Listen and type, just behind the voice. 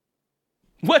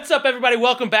What's up, everybody?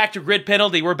 Welcome back to Grid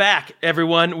Penalty. We're back,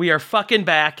 everyone. We are fucking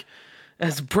back.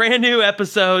 It's brand new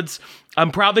episodes. I'm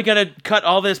probably going to cut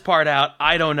all this part out.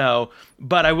 I don't know.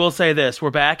 But I will say this. We're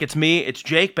back. It's me. It's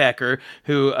Jake Becker,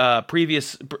 who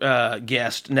previous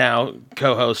guest, now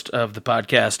co-host of the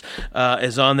podcast,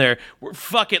 is on there.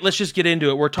 Fuck it. Let's just get into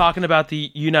it. We're talking about the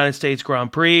United States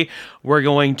Grand Prix. We're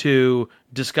going to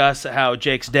discuss how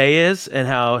Jake's day is and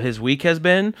how his week has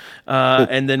been.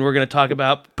 And then we're going to talk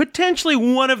about potentially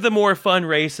one of the more fun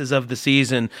races of the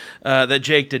season that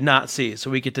Jake did not see. So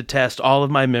we get to test all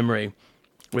of my memory,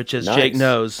 which, as Jake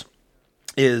knows,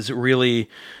 is really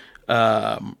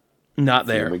not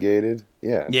there. Fumigated?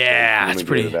 Yeah. Yeah, it's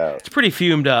pretty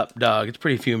fumed up, dog. It's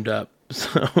pretty fumed up.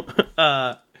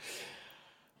 So,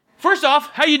 first off,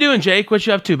 how you doing, Jake? What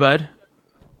you up to, bud?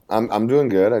 I'm doing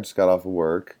good. I just got off of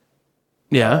work.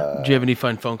 Yeah. Did you have any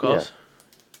fun phone calls?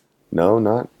 Yeah.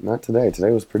 No, not today.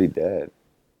 Today was pretty dead.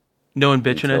 No one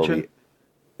bitching at you?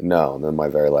 No, and then my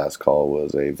very last call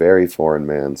was a very foreign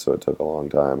man, so it took a long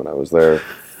time, and I was there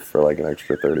for like an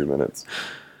extra 30 minutes.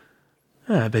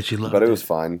 I bet you loved it. But it was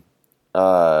fine.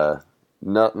 Not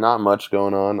much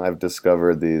going on. I've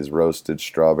discovered these roasted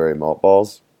strawberry malt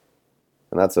balls,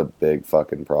 and that's a big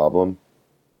fucking problem.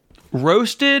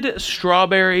 Roasted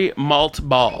strawberry malt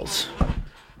balls.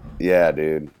 Yeah,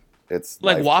 dude. It's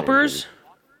like Whoppers?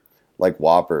 Like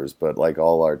Whoppers, but like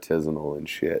all artisanal and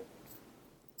shit.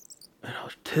 An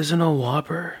artisanal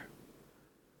Whopper?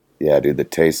 Yeah, dude, that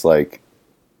tastes like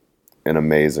an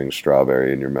amazing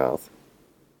strawberry in your mouth.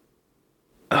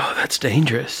 Oh, that's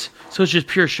dangerous. So it's just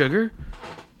pure sugar?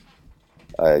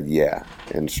 Yeah,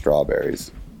 and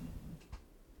strawberries.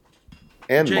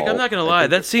 And Jake, malt. I'm not going to lie.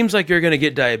 That seems like you're going to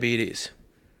get diabetes.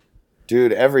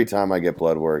 Dude, every time I get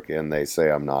blood work and they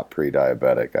say I'm not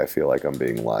pre-diabetic, I feel like I'm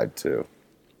being lied to.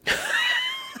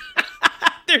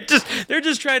 They're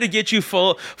just trying to get you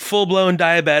full-blown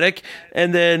diabetic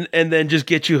and then just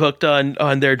get you hooked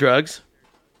on their drugs.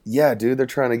 Yeah, dude, they're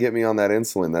trying to get me on that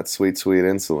insulin, that sweet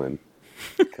insulin.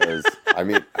 Because, I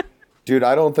mean, dude,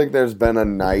 I don't think there's been a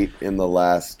night in the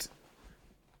last,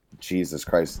 Jesus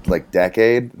Christ, like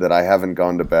decade that I haven't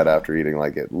gone to bed after eating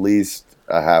like at least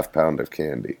a half pound of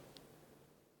candy.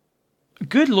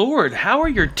 Good Lord, how are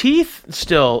your teeth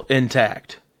still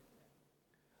intact?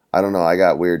 I don't know, I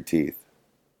got weird teeth.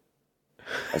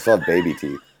 I still have baby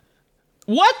teeth.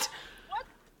 What?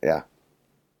 Yeah.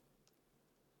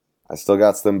 I still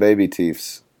got some baby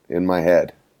teeths in my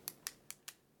head.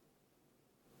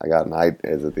 I got an eye,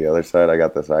 is it the other side? I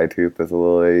got this eye tooth that's a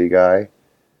little A guy.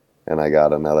 And I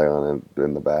got another one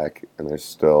in the back. And there's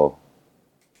still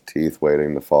teeth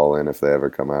waiting to fall in if they ever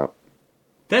come out.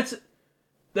 That's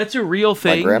a real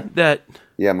thing.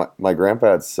 Yeah, my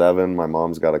grandpa had 7. My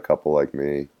mom's got a couple like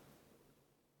me.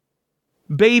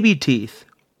 Baby teeth.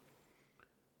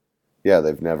 Yeah,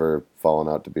 they've never fallen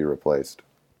out to be replaced.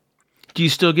 Do you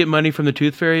still get money from the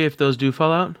tooth fairy if those do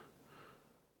fall out?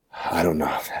 I don't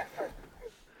know.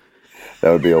 That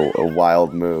would be a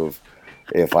wild move.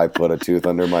 If I put a tooth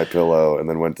under my pillow and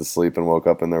then went to sleep and woke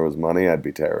up and there was money, I'd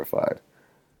be terrified.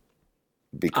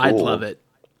 Be cool. I'd love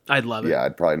it. Yeah,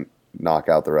 I'd probably knock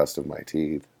out the rest of my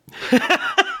teeth.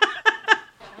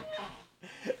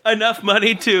 Enough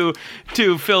money to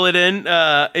fill it in,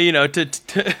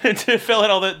 to fill in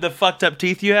all the fucked up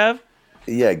teeth you have?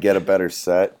 Yeah, get a better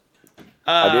set.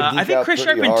 I think Chris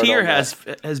Charpentier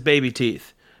has baby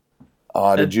teeth.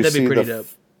 Oh, that'd be pretty dope.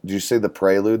 Did you see the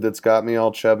Prelude that's got me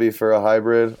all chubby for a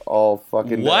hybrid all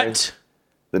fucking day? What?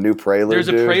 The new Prelude, There's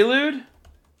a Prelude?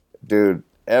 Dude,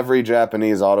 every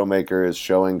Japanese automaker is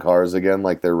showing cars again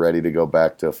like they're ready to go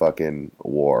back to fucking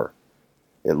war.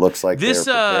 It looks like they're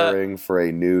preparing for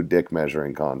a new dick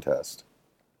measuring contest.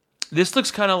 This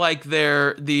looks kind of like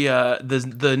the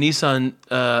Nissan,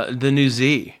 the new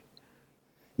Z.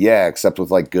 Yeah, except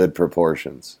with like good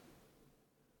proportions.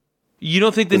 You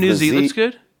don't think the new Z looks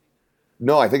good?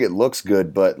 No, I think it looks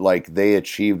good, but like they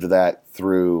achieved that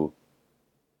through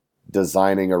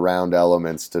designing around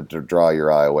elements to draw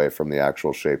your eye away from the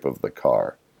actual shape of the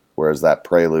car. Whereas that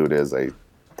Prelude is a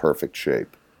perfect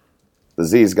shape. The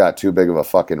Z's got too big of a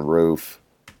fucking roof.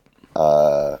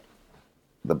 The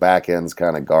back end's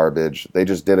kind of garbage. They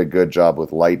just did a good job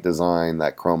with light design,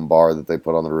 that chrome bar that they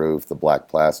put on the roof, the black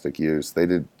plastic use. They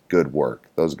did good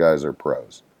work. Those guys are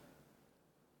pros.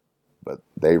 But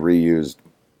they reused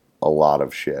a lot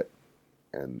of shit.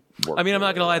 And I mean, I'm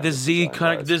not gonna lie. The Z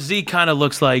kind of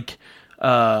looks like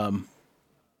the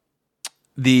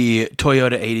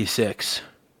Toyota 86.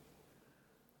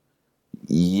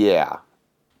 Yeah,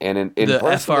 and in the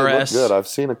person FRS. they look good.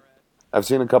 I've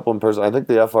seen a couple in person. I think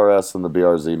the FRS and the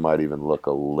BRZ might even look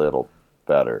a little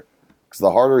better. Because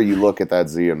the harder you look at that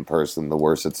Z in person, the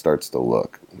worse it starts to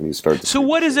look. When you start to So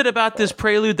what is it about this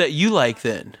Prelude that you like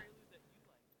then?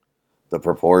 The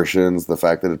proportions, the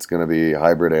fact that it's going to be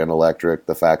hybrid and electric,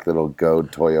 the fact that it'll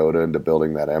goad Toyota into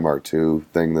building that MR2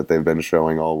 thing that they've been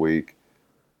showing all week.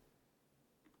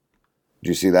 Did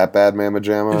you see that bad Mamma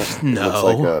Jamma? No. It looks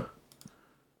like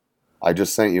I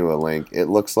just sent you a link. It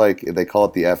looks like they call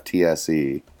it the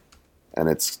FTS-E, and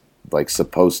it's like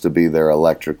supposed to be their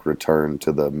electric return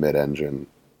to the mid-engine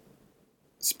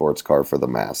sports car for the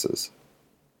masses.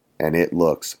 And it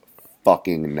looks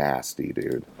fucking nasty,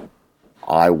 dude.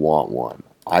 I want one.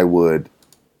 I would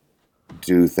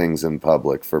do things in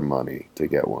public for money to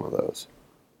get one of those.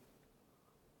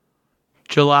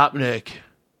 Jalopnik.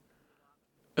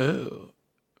 Oh.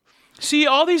 See,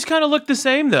 all these kind of look the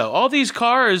same, though. All these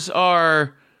cars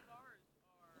are...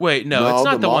 Wait, no, it's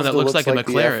not the one that looks like a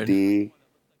McLaren.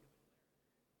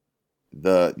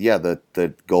 The FD.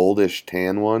 The goldish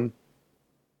tan one.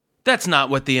 That's not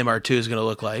what the MR2 is going to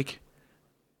look like.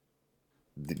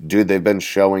 Dude, they've been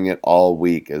showing it all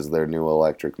week as their new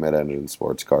electric mid-engine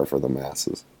sports car for the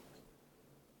masses.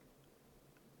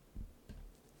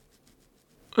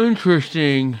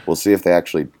 Interesting. We'll see if they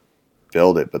actually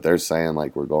build it, but they're saying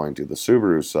like we're going to. The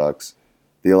Subaru sucks.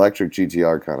 The electric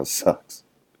GTR kind of sucks.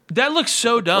 That looks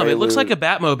so dumb. It looks like a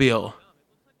Batmobile.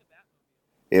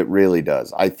 It really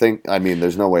does. I mean,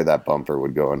 there's no way that bumper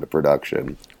would go into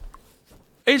production.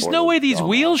 There's no way these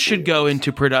wheels should go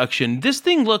into production. This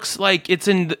thing looks like it's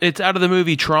out of the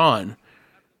movie Tron.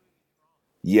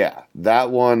 Yeah,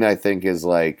 that one I think is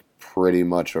like pretty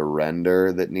much a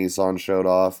render that Nissan showed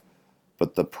off.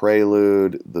 But the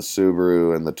Prelude, the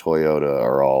Subaru, and the Toyota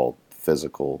are all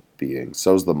physical beings.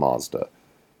 So's the Mazda.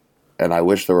 And I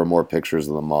wish there were more pictures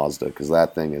of the Mazda, because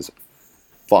that thing is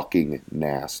fucking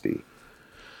nasty.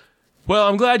 Well,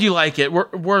 I'm glad you like it.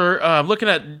 We're looking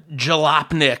at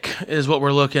Jalopnik is what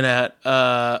we're looking at.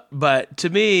 But to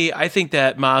me, I think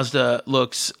that Mazda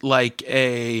looks like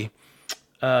a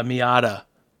Miata.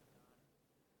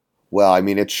 Well, I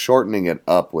mean, it's shortening it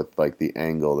up with like the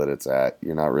angle that it's at.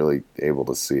 You're not really able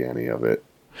to see any of it.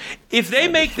 If they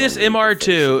make this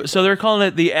MR2, so they're calling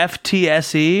it the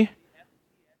FTS-E?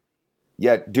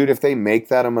 Yeah, dude, if they make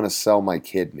that, I'm going to sell my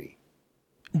kidney.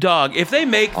 Dog, if they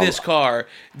make this car,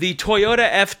 the Toyota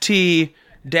FT-SE,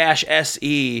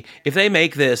 if they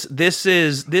make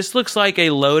this looks like a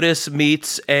Lotus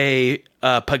meets a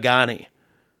Pagani.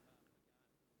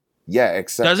 Yeah,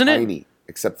 except doesn't tiny. It?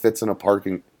 Except fits in a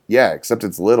parking... Yeah, except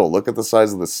it's little. Look at the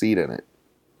size of the seat in it.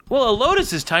 Well, a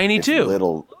Lotus is tiny too.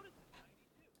 Little.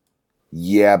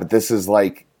 Yeah, but this is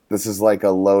like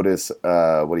a Lotus.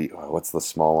 What's the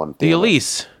small one? The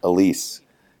Elise. Elise.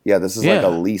 Yeah, this is like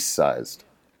Elise sized,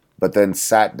 but then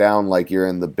sat down like you're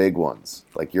in the big ones,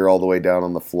 like you're all the way down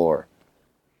on the floor.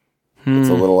 It's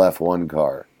a little F1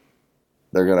 car.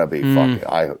 They're gonna be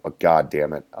fucking. God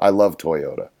damn it! I love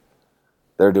Toyota.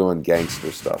 They're doing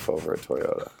gangster stuff over at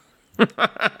Toyota.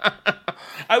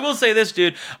 I will say this,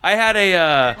 dude. I had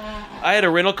a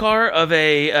rental car of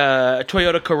a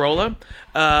Toyota Corolla,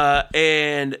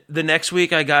 and the next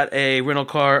week I got a rental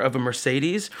car of a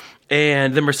Mercedes,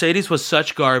 and the Mercedes was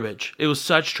such garbage. It was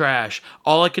such trash.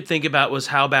 All I could think about was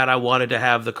how bad I wanted to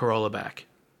have the Corolla back.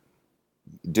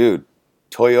 Dude,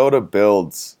 Toyota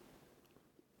builds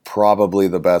probably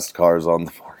the best cars on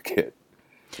the market.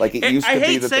 Like it used to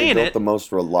be that they built the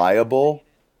most reliable.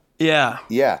 Yeah.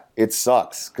 Yeah, it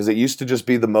sucks because it used to just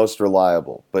be the most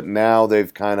reliable. But now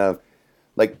they've kind of,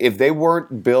 like, if they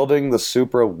weren't building the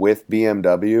Supra with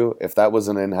BMW, if that was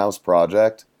an in-house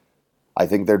project, I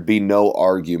think there'd be no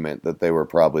argument that they were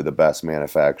probably the best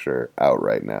manufacturer out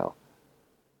right now.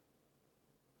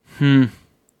 But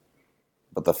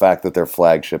the fact that their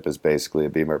flagship is basically a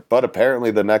Beamer. But apparently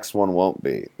the next one won't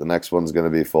be. The next one's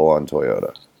going to be full-on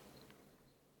Toyota.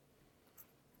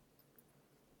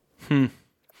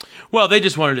 Well, they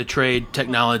just wanted to trade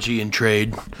technology and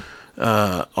trade,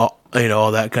 all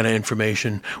that kind of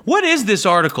information. What is this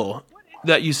article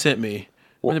that you sent me?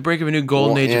 On the brink of a new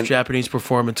golden age of Japanese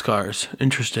performance cars.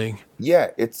 Interesting.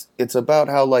 Yeah, it's about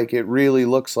how like it really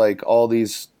looks like all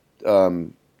these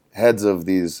heads of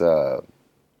these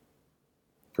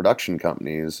production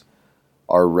companies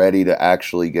are ready to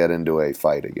actually get into a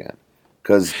fight again.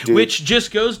 Because which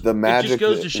just goes the magic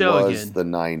to show was again. The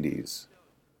 90s.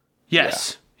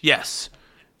 Yes. Yeah. Yes.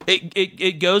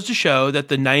 It goes to show that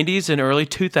the 90s and early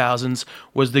 2000s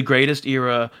was the greatest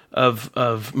era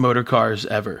of motor cars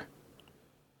ever.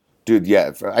 Dude,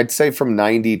 yeah. I'd say from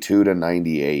 92 to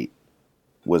 98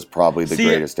 was probably the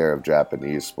greatest era of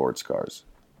Japanese sports cars.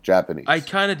 Japanese. I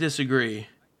kind of disagree.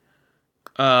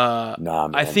 Nah,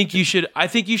 man. I think you should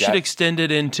extend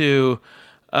it into.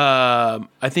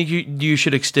 I think you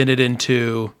should extend it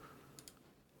into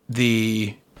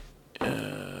the.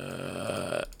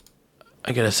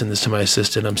 I gotta send this to my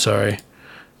assistant. I'm sorry.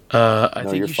 I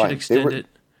think you should extend it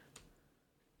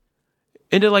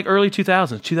into like early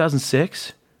 2000s,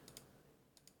 2006.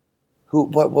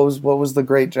 What was the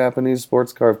great Japanese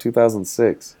sports car of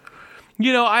 2006?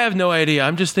 I have no idea.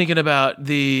 I'm just thinking about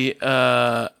the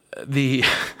BMWs.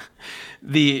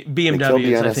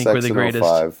 I think were the greatest.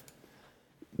 05.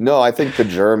 No, I think the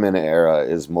German era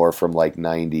is more from like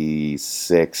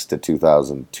 96 to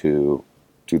 2002,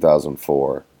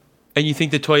 2004. And you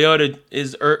think the Toyota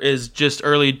is just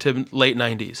early to late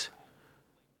 90s?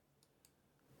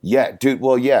 Yeah, dude.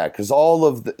 Well, yeah, because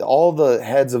all the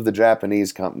heads of the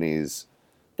Japanese companies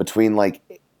between like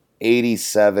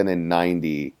 87 and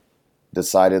 90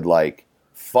 decided like,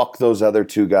 fuck those other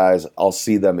two guys. I'll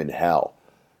see them in hell.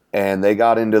 And they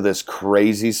got into this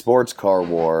crazy sports car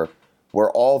war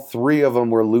where all three of them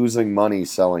were losing money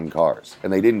selling cars.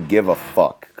 And they didn't give a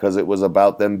fuck because it was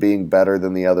about them being better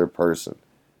than the other person.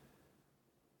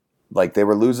 Like they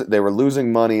were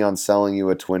losing money on selling you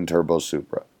a twin turbo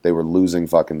Supra. They were losing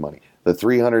fucking money. The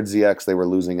 300ZX, they were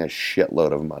losing a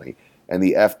shitload of money. And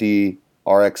the FD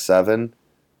RX-7,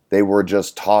 they were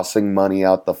just tossing money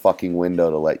out the fucking window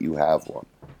to let you have one.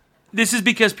 This is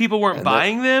because people weren't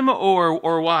buying them,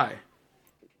 or why?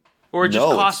 Or it just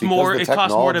cost more. It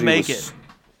cost more to make it.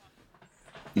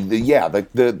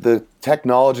 The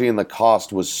technology and the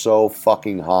cost was so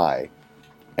fucking high,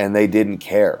 and they didn't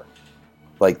care.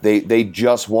 Like they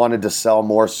just wanted to sell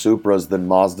more Supras than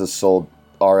Mazda sold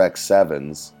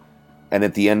RX-7s. And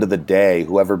at the end of the day,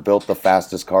 whoever built the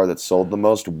fastest car that sold the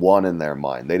most won in their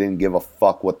mind. They didn't give a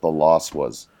fuck what the loss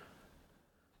was.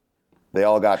 They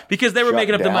all got because they were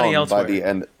making up the money elsewhere. By the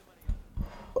end,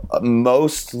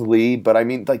 mostly, but I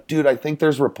mean, like, dude, I think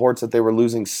there's reports that they were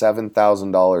losing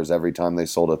 $7,000 every time they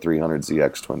sold a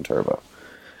 300ZX twin turbo.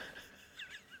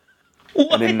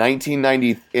 What? And in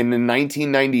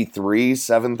 1993,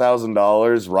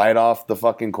 $7,000 right off the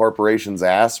fucking corporation's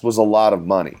ass was a lot of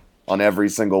money on every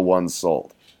single one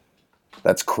sold.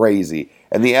 That's crazy.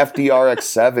 And the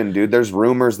FDRX-7, dude, there's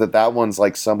rumors that one's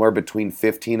like somewhere between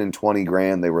 15 and 20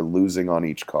 grand they were losing on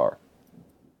each car.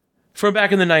 From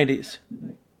back in the 90s.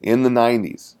 In the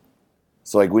 90s.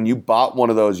 So like when you bought one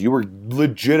of those, you were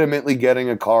legitimately getting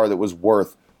a car that was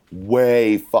worth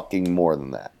way fucking more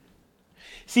than that.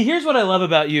 See, here's what I love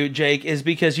about you, Jake, is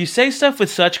because you say stuff with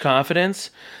such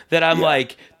confidence that I'm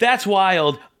like, that's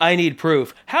wild. I need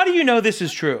proof. How do you know this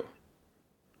is true?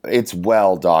 It's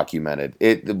well documented.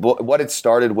 What it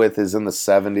started with is in the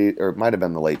 70s, or it might have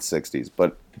been the late 60s,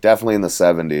 but definitely in the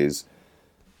 70s.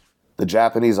 The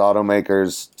Japanese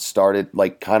automakers started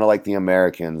kind of like the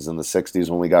Americans in the 60s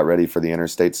when we got ready for the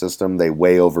interstate system. They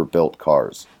way overbuilt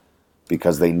cars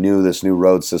because they knew this new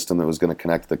road system that was going to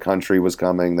connect the country was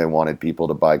coming. They wanted people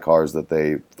to buy cars that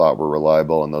they thought were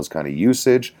reliable and those kind of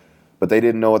usage, but they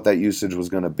didn't know what that usage was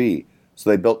going to be.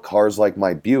 So they built cars like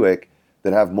my Buick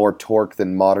that have more torque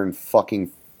than modern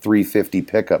fucking 350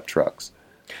 pickup trucks.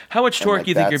 How much torque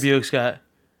do you think your Buick's got?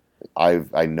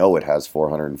 I know it has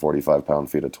 445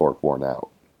 pound-feet of torque worn out.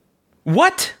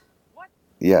 What?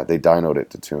 Yeah, they dynoed it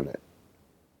to tune it.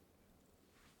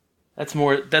 That's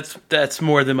more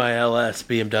than my LS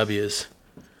BMWs.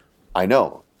 I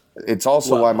know. It's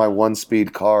also why my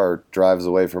one-speed car drives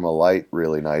away from a light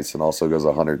really nice and also goes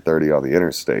 130 on the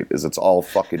interstate, is it's all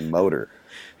fucking motor.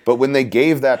 But when they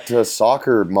gave that to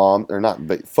football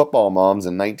moms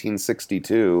in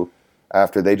 1962,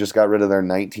 after they just got rid of their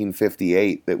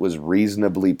 1958 that was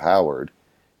reasonably powered,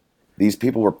 these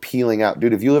people were peeling out.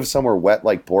 Dude, if you live somewhere wet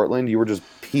like Portland, you were just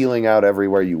peeling out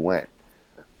everywhere you went.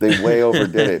 They way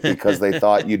overdid it because they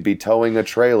thought you'd be towing a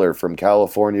trailer from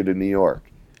California to New York.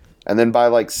 And then by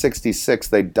like 66,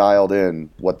 they dialed in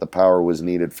what the power was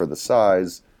needed for the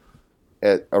size.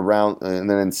 And then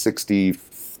in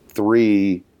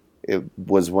 63, it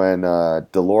was when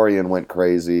DeLorean went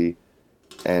crazy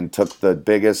and took the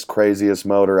biggest, craziest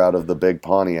motor out of the big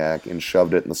Pontiac and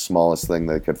shoved it in the smallest thing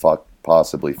they could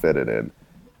possibly fit it in.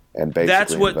 And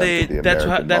basically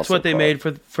that's what they made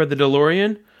for the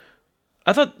DeLorean.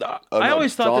 I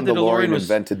always thought John that the DeLorean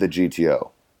invented the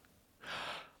GTO.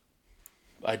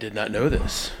 I did not know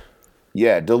this.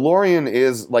 Yeah, DeLorean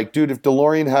is like, dude, if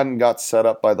DeLorean hadn't got set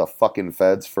up by the fucking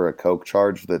feds for a coke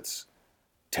charge that's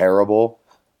terrible,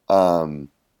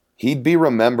 he'd be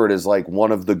remembered as like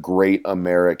one of the great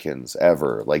Americans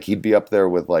ever. Like he'd be up there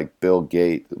with like Bill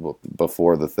Gates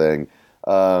before the thing.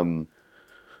 But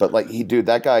like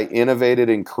that guy innovated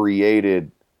and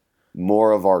created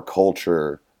more of our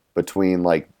culture between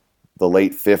like the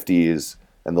late 50s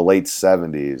and the late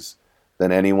 70s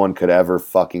than anyone could ever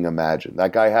fucking imagine.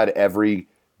 That guy had every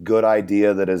good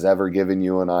idea that has ever given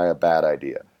you and I a bad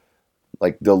idea.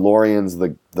 Like, DeLorean's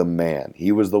the man.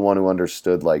 He was the one who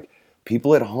understood, like,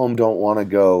 people at home don't want to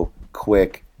go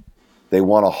quick. They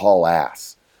want to haul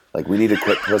ass. Like, we need to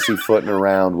quit pussyfooting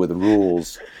around with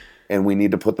rules, and we need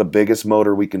to put the biggest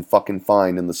motor we can fucking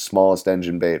find in the smallest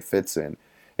engine bay it fits in.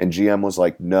 And GM was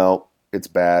like, no, it's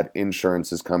bad.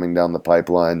 Insurance is coming down the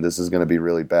pipeline. This is going to be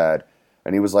really bad.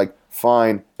 And he was like,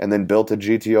 fine, and then built a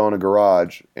GTO in a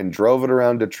garage and drove it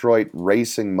around Detroit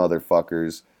racing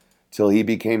motherfuckers till he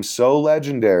became so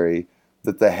legendary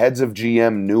that the heads of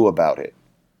GM knew about it.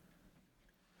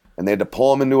 And they had to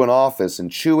pull him into an office and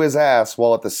chew his ass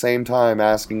while at the same time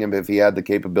asking him if he had the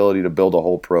capability to build a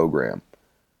whole program.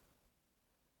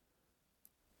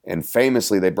 And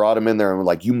famously, they brought him in there and were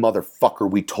like, you motherfucker,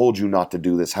 we told you not to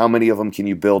do this. How many of them can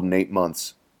you build in 8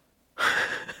 months?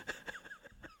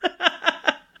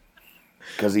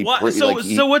 Because he...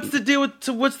 So what's the deal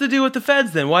with the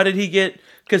feds then? Why did he get...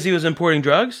 Because he was importing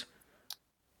drugs?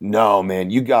 No,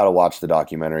 man, you got to watch the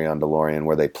documentary on DeLorean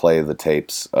where they play the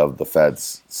tapes of the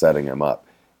feds setting him up.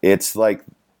 It's like,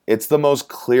 it's the most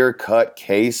clear-cut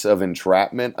case of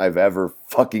entrapment I've ever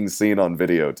fucking seen on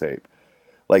videotape.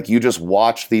 Like, you just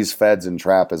watch these feds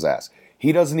entrap his ass.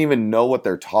 He doesn't even know what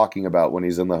they're talking about when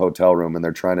he's in the hotel room and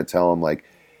they're trying to tell him, like,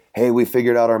 hey, we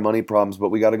figured out our money problems, but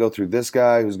we got to go through this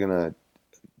guy who's going to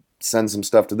send some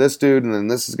stuff to this dude, and then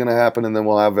this is going to happen, and then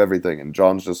we'll have everything. And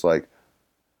John's just like,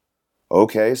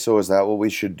 okay, so is that what we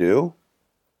should do?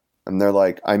 And they're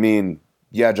like, I mean,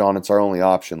 yeah, John, it's our only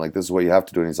option. Like, this is what you have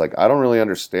to do. And he's like, I don't really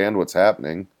understand what's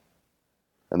happening.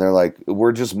 And they're like,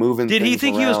 we're just moving things around. Did he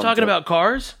think he was talking about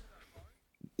cars?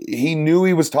 He knew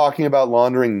he was talking about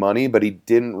laundering money, but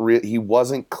he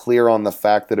wasn't clear on the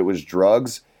fact that it was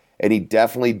drugs. And he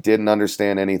definitely didn't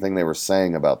understand anything they were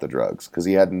saying about the drugs because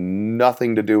he had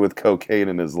nothing to do with cocaine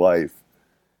in his life.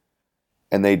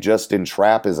 And they just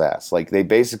entrap his ass. Like, they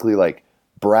basically, like,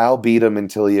 browbeat him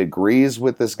until he agrees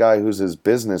with this guy who's his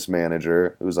business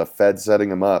manager, who's a fed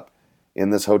setting him up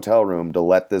in this hotel room to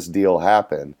let this deal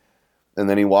happen. And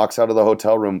then he walks out of the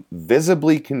hotel room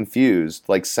visibly confused,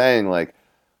 like saying, like,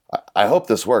 I hope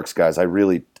this works, guys. I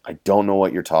don't know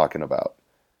what you're talking about.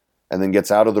 And then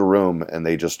gets out of the room and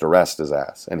they just arrest his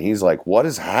ass. And he's like, what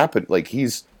has happened? Like,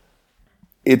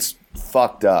 it's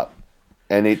fucked up.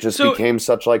 And it just became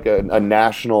such like a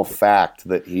national fact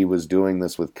that he was doing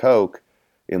this with coke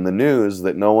in the news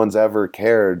that no one's ever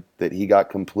cared that he got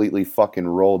completely fucking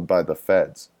rolled by the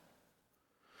feds.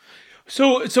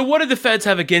 So what did the feds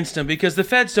have against him? Because the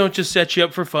feds don't just set you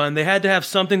up for fun. They had to have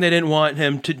something they didn't want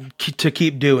him to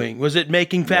keep doing. Was it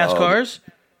making fast cars?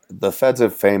 The feds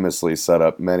have famously set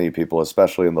up many people,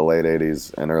 especially in the late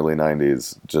 80s and early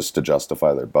 90s, just to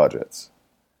justify their budgets.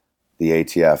 The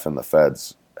ATF and the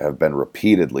feds have been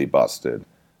repeatedly busted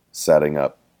setting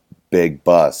up big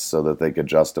busts so that they could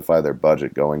justify their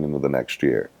budget going into the next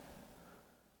year.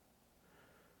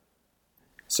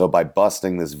 So by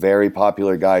busting this very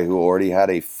popular guy who already had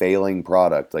a failing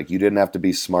product, like, you didn't have to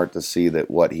be smart to see that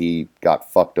what he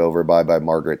got fucked over by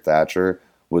Margaret Thatcher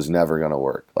was never going to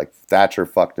work. Like, Thatcher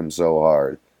fucked him so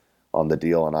hard on the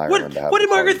deal in Ireland. What did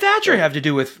Margaret Thatcher have to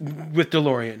do with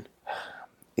DeLorean?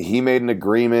 He made an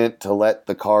agreement to let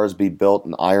the cars be built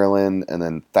in Ireland, and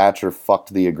then Thatcher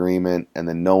fucked the agreement, and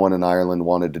then no one in Ireland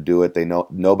wanted to do it.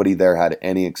 Nobody there had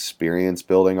any experience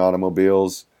building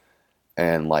automobiles,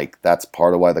 and like, that's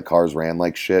part of why the cars ran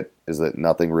like shit, is that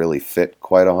nothing really fit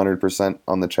quite 100%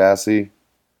 on the chassis.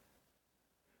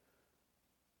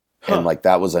 Huh. And like,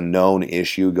 that was a known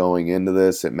issue going into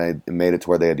this. It made it to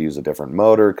where they had to use a different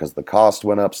motor because the cost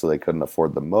went up, so they couldn't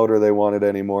afford the motor they wanted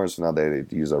anymore, so now they had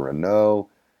to use a Renault.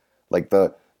 Like,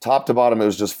 the top to bottom, it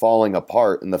was just falling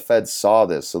apart, and the feds saw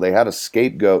this. So they had a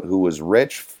scapegoat who was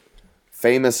rich,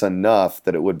 famous enough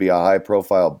that it would be a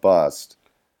high-profile bust,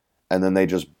 and then they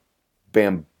just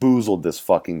bamboozled this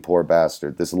fucking poor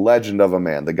bastard, this legend of a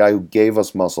man, the guy who gave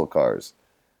us muscle cars.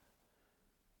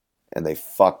 And they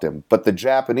fucked him. But the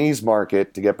Japanese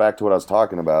market, to get back to what I was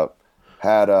talking about,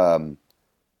 had...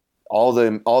 All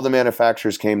the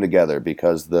manufacturers came together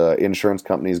because the insurance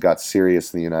companies got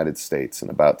serious in the United States in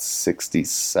about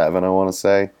 67, I want to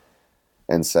say,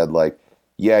 and said, like,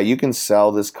 yeah, you can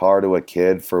sell this car to a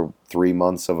kid for 3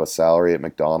 months of a salary at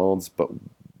McDonald's, but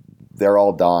they're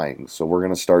all dying, so we're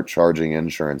going to start charging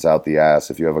insurance out the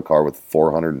ass if you have a car with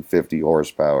 450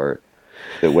 horsepower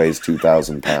that weighs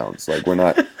 2,000 pounds. Like, we're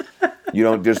not... You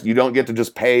don't get to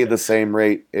just pay the same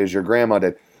rate as your grandma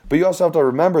did. But you also have to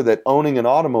remember that owning an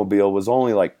automobile was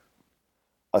only like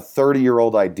a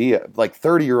 30-year-old idea, like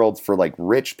 30-year-olds for like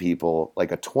rich people,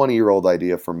 like a 20-year-old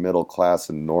idea for middle class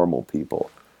and normal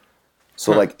people.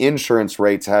 So like insurance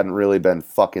rates hadn't really been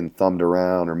fucking thumbed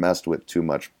around or messed with too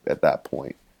much at that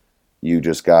point. You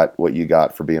just got what you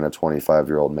got for being a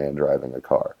 25-year-old man driving a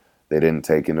car. They didn't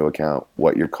take into account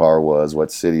what your car was,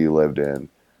 what city you lived in.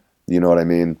 You know what I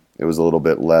mean? It was a little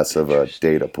bit less of a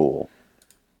data pool.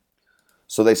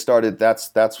 So they started,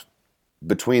 that's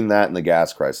between that and the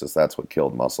gas crisis, that's what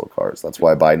killed muscle cars. That's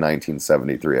why by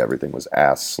 1973 everything was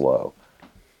ass slow.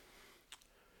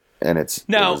 And it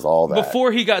was all that.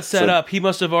 Before he got set up, he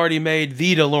must have already made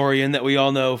the DeLorean that we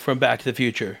all know from Back to the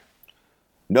Future.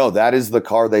 No, that is the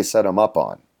car they set him up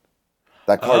on.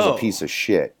 That car's a piece of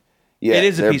shit. Yeah, it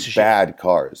is a piece of shit. They're bad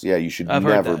cars. Yeah, you should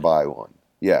never buy one.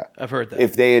 Yeah. I've heard that.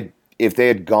 If they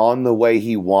had gone the way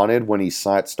he wanted when he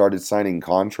started signing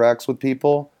contracts with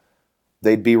people,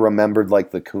 they'd be remembered like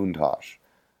the Countach.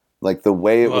 Like the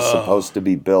way it was supposed to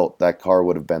be built, that car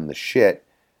would have been the shit.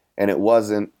 And it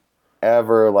wasn't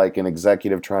ever like an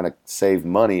executive trying to save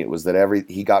money. It was that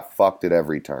he got fucked at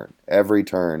every turn. Every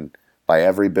turn, by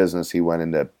every business he went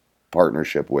into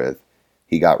partnership with,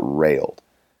 he got railed.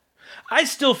 I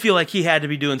still feel like he had to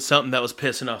be doing something that was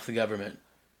pissing off the government.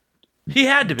 He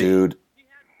had to be. Dude,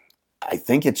 I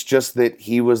think it's just that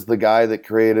he was the guy that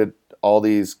created all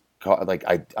these... Like,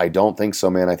 I don't think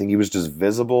so, man. I think he was just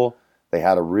visible. They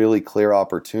had a really clear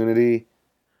opportunity.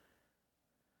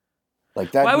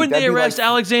 Like that. Why would they arrest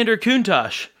Alexander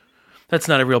Countach? That's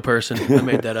not a real person. I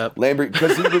made that up.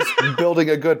 Because he was building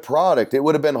a good product. It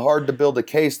would have been hard to build a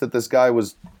case that this guy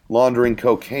was laundering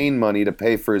cocaine money to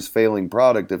pay for his failing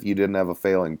product if you didn't have a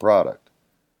failing product.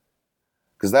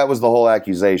 Because that was the whole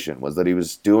accusation, was that he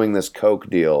was doing this coke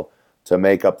deal to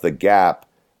make up the gap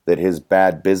that his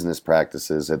bad business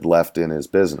practices had left in his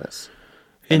business.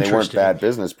 And they weren't bad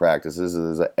business practices. It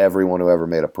was everyone who ever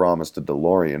made a promise to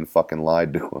DeLorean fucking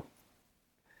lied to him.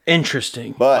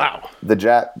 Interesting. But wow.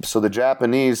 So the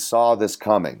Japanese saw this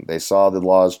coming. They saw the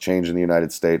laws change in the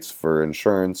United States for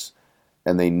insurance,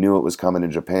 and they knew it was coming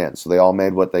in Japan. So they all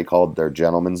made what they called their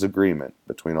gentleman's agreement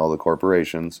between all the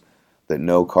corporations that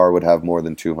no car would have more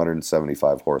than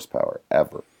 275 horsepower,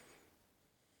 ever.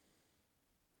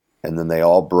 And then they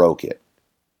all broke it.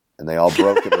 And they all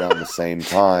broke it around the same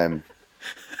time.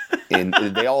 And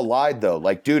they all lied, though.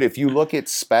 Like, dude, if you look at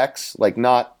specs, like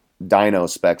not dyno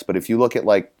specs, but if you look at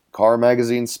like car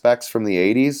magazine specs from the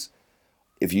 80s,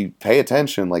 if you pay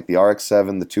attention, like the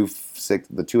RX-7,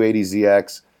 the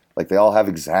 280ZX, like they all have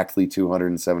exactly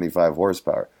 275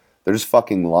 horsepower. They're just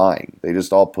fucking lying. They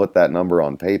just all put that number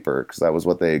on paper because that was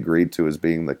what they agreed to as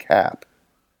being the cap.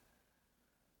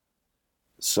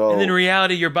 So, and in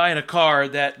reality, you're buying a car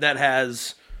that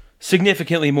has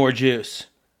significantly more juice.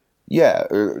 Yeah,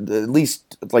 or at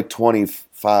least like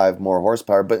 25 more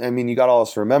horsepower. But I mean, you got to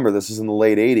also remember, this is in the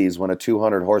late 80s when a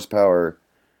 200 horsepower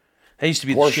that used to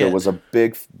be Porsche was a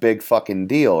big fucking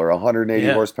deal, or a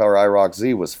 180 horsepower IROC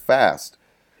Z was fast.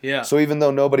 Yeah. So even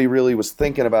though nobody really was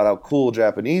thinking about how cool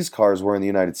Japanese cars were in the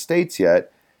United States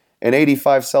yet, an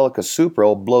 85 Celica Supra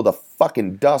will blow the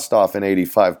fucking dust off an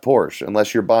 85 Porsche,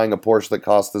 unless you're buying a Porsche that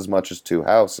costs as much as two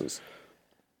houses.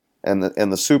 And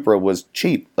the Supra was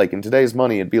cheap. Like in today's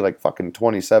money, it'd be like fucking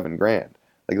 27 grand.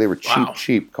 Like they were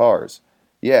cheap cars.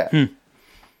 Yeah.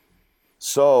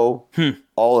 So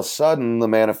all of a sudden,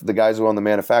 the guys who own the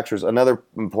manufacturers. Another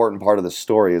important part of the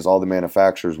story is all the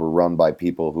manufacturers were run by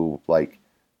people who like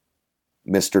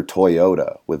Mr.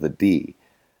 Toyota with a D,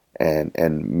 and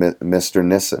Mr.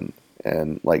 Nissan,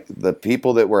 and like the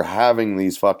people that were having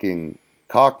these fucking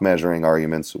cock measuring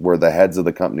arguments were the heads of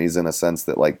the companies, in a sense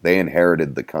that like they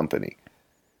inherited the company.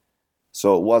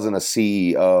 So it wasn't a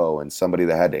CEO and somebody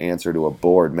that had to answer to a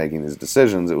board making these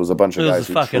decisions. It was a bunch of guys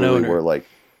who truly were like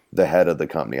the head of the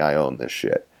company. I own this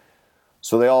shit.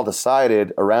 So they all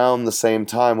decided around the same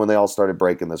time when they all started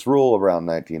breaking this rule, around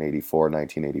 1984,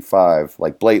 1985,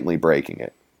 like blatantly breaking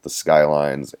it. The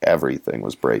Skylines, everything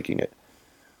was breaking it.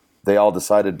 They all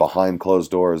decided behind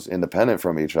closed doors, independent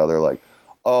from each other, like,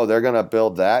 oh, they're going to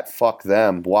build that? Fuck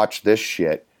them. Watch this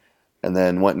shit. And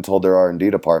then went and told their R&D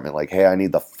department, like, hey, I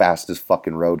need the fastest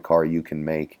fucking road car you can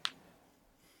make.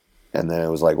 And then it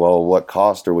was like, well, what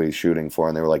cost are we shooting for?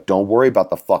 And they were like, don't worry about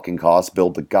the fucking cost.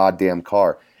 Build the goddamn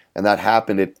car. And that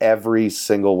happened at every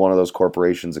single one of those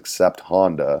corporations except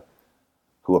Honda,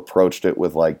 who approached it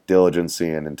with like diligency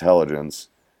and intelligence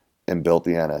and built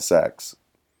the NSX,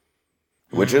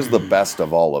 which is the best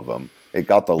of all of them. It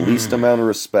got the least amount of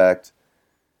respect,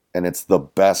 and it's the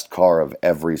best car of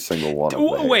every single one of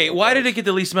them. Wait, why did it get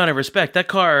the least amount of respect? That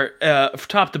car,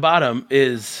 top to bottom,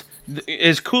 is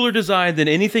is cooler designed than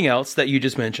anything else that you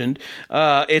just mentioned.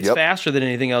 It's faster than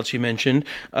anything else you mentioned.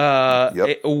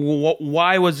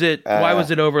 Why was it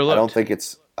overlooked?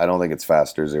 I don't think it's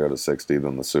faster 0 to 60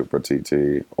 than the Supra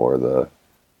TT or the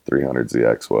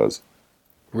 300ZX was.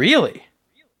 Really?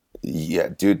 Yeah,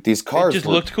 dude, these cars just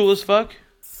looked cool as fuck.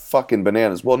 Fucking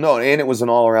bananas. Well, no, and it was an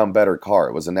all-around better car.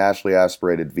 It was a naturally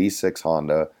aspirated V6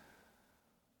 Honda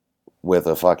with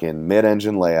a fucking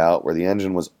mid-engine layout where the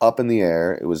engine was up in the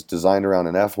air. It was designed around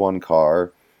an F1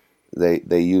 car.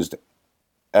 They used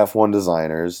F1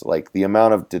 designers, like the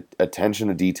amount of attention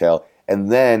to detail,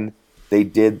 and then they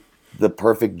did the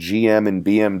perfect GM and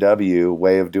BMW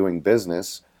way of doing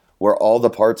business, where all the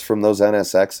parts from those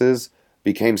NSXs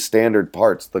became standard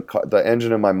parts. The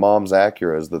engine in my mom's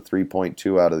Acura is the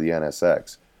 3.2 out of the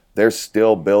NSX. They're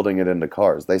still building it into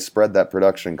cars. They spread that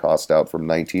production cost out from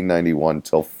 1991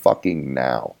 till fucking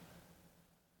now.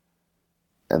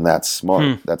 And that's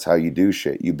smart. That's how you do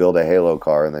shit. You build a Halo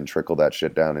car and then trickle that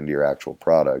shit down into your actual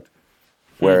product.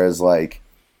 Whereas, like,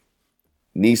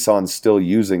 Nissan's still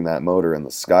using that motor in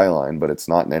the Skyline, but it's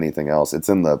not in anything else. It's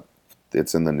in the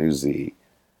new Z.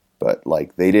 But,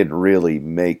 like, they didn't really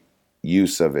make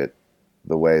use of it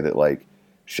the way that, like,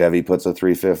 Chevy puts a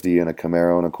 350 in a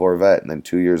Camaro and a Corvette, and then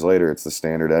 2 years later it's the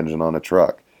standard engine on a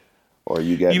truck. Or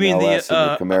you get an LS in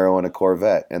a Camaro and a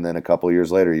Corvette, and then a couple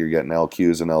years later you're getting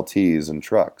LQs and LTs and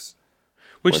trucks.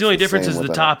 Which the only difference is the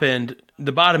top end.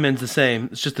 The bottom end's the same.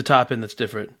 It's just the top end that's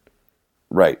different.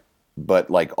 Right. But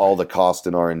like all the cost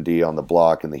and R&D on the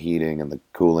block and the heating and the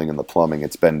cooling and the plumbing,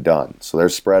 it's been done. So they're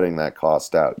spreading that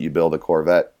cost out. You build a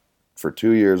Corvette for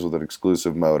 2 years with an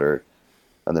exclusive motor,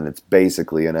 and then it's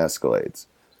basically an Escalades.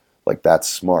 Like, that's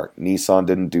smart. Nissan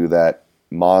didn't do that.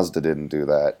 Mazda didn't do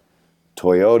that.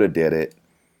 Toyota did it,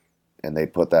 and they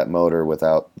put that motor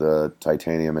without the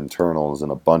titanium internals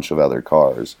in a bunch of other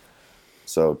cars.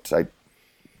 So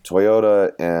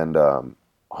Toyota and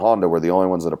Honda were the only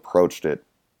ones that approached it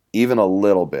even a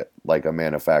little bit like a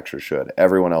manufacturer should.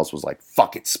 Everyone else was like,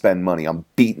 fuck it, spend money. I'm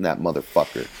beating that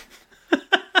motherfucker.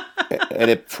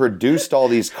 And it produced all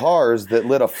these cars that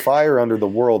lit a fire under the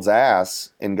world's ass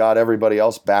and got everybody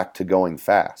else back to going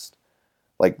fast.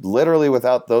 Like, literally,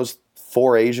 without those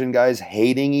 4 Asian guys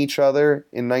hating each other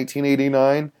in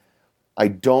 1989, I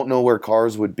don't know where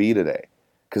cars would be today.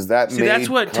 Because that's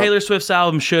what Taylor Swift's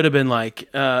album should have been like.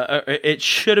 It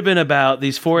should have been about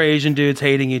these 4 Asian dudes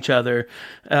hating each other,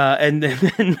 and then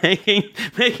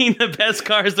making the best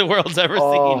cars the world's ever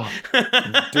seen.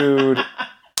 Dude,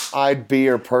 I'd be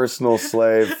your personal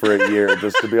slave for a year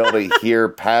just to be able to hear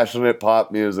passionate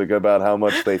pop music about how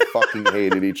much they fucking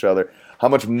hated each other, how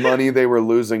much money they were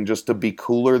losing just to be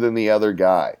cooler than the other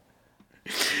guy.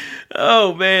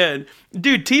 Oh man,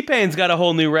 dude, T-Pain's got a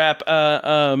whole new rap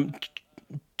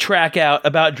track out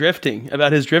about drifting,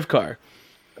 about his drift car,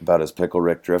 about his Pickle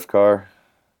Rick drift car.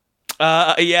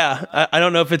 Yeah, I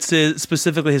don't know if it's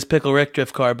specifically his Pickle Rick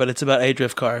drift car, but it's about a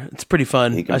drift car. It's pretty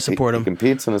fun. I support him. He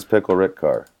competes in his Pickle Rick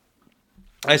car.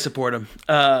 I support him.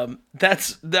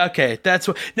 That's okay. That's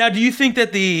what. Now, do you think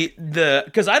that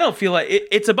because I don't feel like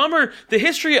it's a bummer. The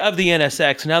history of the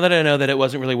NSX. Now that I know that it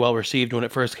wasn't really well received when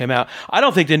it first came out, I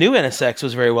don't think the new NSX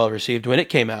was very well received when it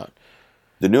came out.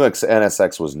 The new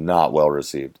NSX was not well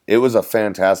received. It was a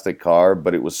fantastic car,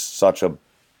 but it was such a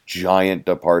giant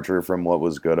departure from what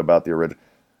was good about the original.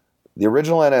 The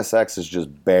original NSX is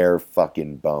just bare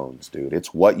fucking bones, dude.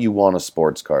 It's what you want a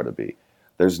sports car to be.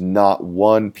 There's not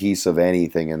one piece of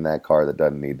anything in that car that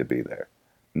doesn't need to be there.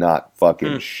 Not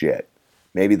fucking shit.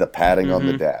 Maybe the padding on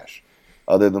the dash.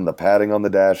 Other than the padding on the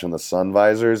dash and the sun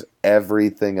visors,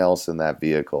 everything else in that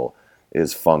vehicle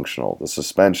is functional. The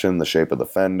suspension, the shape of the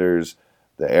fenders,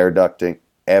 the air ducting,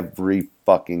 every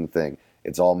fucking thing.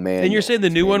 It's all manual. And you're saying the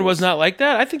new one was not like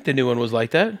that? I think the new one was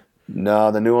like that. No,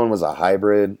 the new one was a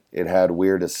hybrid. It had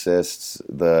weird assists.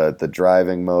 The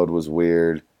driving mode was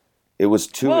weird. It was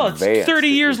too advanced. Well, it's 30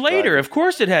 years later. Of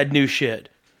course it had new shit.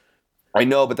 I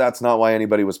know, but that's not why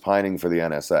anybody was pining for the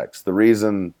NSX. The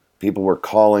reason people were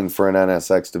calling for an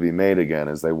NSX to be made again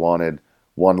is they wanted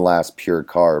one last pure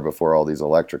car before all these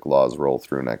electric laws roll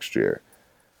through next year.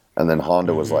 And then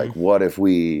Honda was like, what if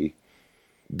we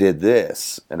did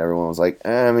this? And everyone was like,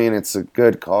 I mean, it's a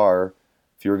good car.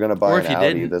 If you were going to buy an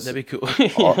Audi, that'd be cool.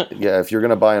 Yeah, if you're going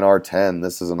to buy an R10,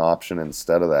 this is an option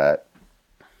instead of that.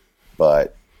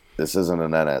 But this isn't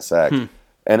an NSX.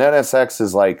 An NSX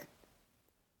is like,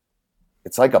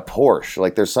 it's like a Porsche.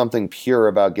 Like, there's something pure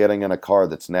about getting in a car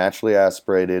that's naturally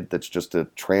aspirated, that's just a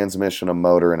transmission, a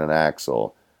motor, and an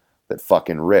axle that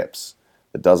fucking rips.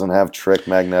 It doesn't have trick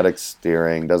magnetic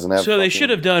steering. Doesn't have. So they should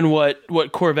have done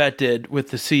what Corvette did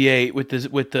with the C8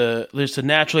 with the there's a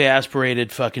naturally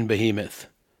aspirated fucking behemoth.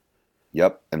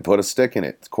 Yep, and put a stick in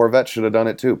it. Corvette should have done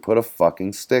it too. Put a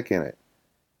fucking stick in it.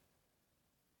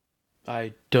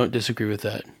 I don't disagree with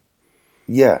that.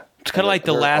 Yeah, it's kind of like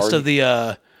the last of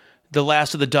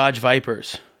the Dodge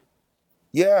Vipers.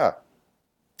 Yeah,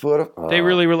 they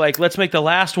really were like, let's make the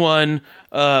last one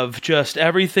of just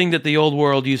everything that the old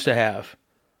world used to have.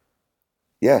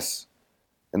 Yes,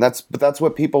 but that's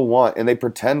what people want, and they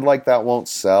pretend like that won't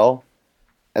sell,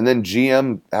 and then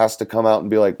GM has to come out and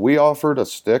be like, we offered a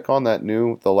stick on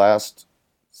the last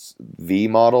V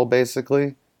model,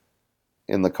 basically,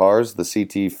 in the cars, the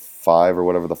CT5 or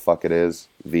whatever the fuck it is,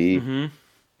 V,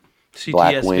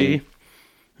 Black Wing.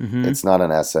 It's not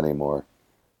an S anymore.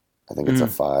 I think it's a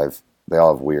 5. They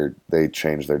all have they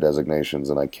changed their designations,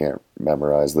 and I can't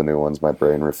memorize the new ones. My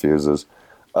brain refuses.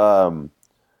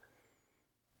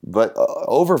 But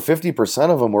over 50%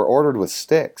 of them were ordered with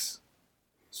sticks.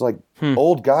 It's like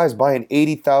old guys buying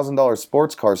 $80,000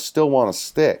 sports cars still want a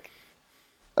stick.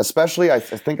 Especially, I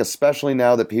think especially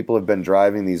now that people have been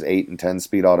driving these 8 and 10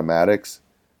 speed automatics,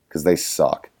 because they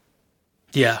suck.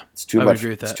 Yeah, it's too I much. Would agree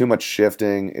with that. It's too much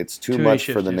shifting. It's too much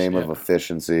for the name of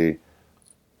efficiency.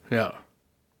 Yeah.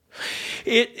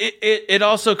 It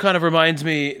also kind of reminds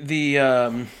me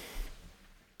the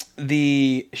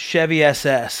Chevy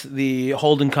SS, the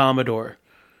Holden Commodore,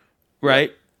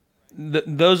 right?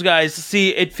 Those guys,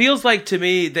 see, it feels like to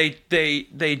me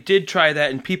they did try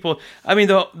that, and people. I mean,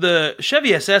 the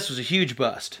Chevy SS was a huge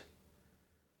bust.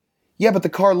 Yeah, but the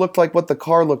car looked like what the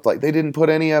car looked like. They didn't put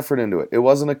any effort into it. It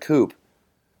wasn't a coupe.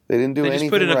 They didn't do anything. They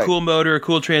just put in a cool motor, a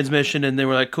cool transmission, and they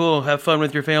were like, "Cool, have fun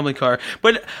with your family car."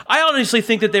 But I honestly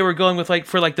think that they were going with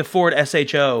for the Ford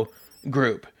SHO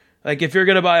group. Like, if you're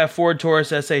going to buy a Ford Taurus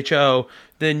SHO,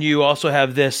 then you also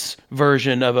have this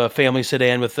version of a family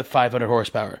sedan with the 500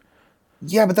 horsepower.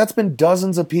 Yeah, but that's been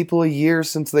dozens of people a year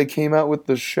since they came out with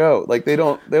the show. Like, they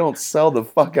don't sell the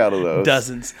fuck out of those.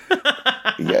 Dozens.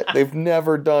 Yeah, they've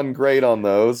never done great on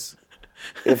those.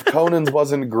 If Conan's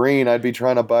wasn't green, I'd be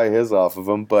trying to buy his off of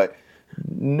him, but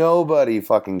nobody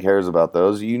fucking cares about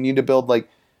those. You need to build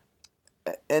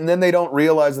and then they don't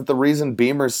realize that the reason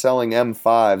Beamer's selling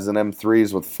M5s and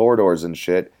M3s with 4-doors and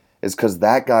shit is because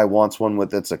that guy wants one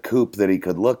that's a coupe that he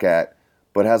could look at,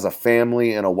 but has a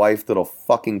family and a wife that'll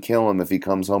fucking kill him if he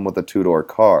comes home with a 2-door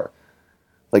car.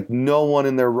 Like, no one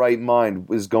in their right mind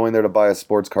is going there to buy a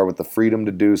sports car with the freedom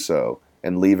to do so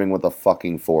and leaving with a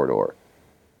fucking 4-door.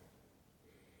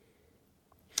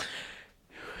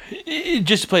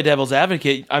 Just to play devil's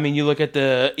advocate, I mean, you look at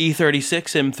the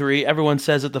E36 M3, everyone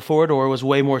says that the 4-door was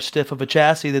way more stiff of a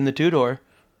chassis than the 2-door.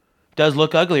 Does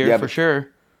look uglier, for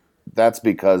sure. That's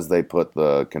because they put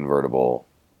the convertible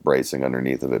bracing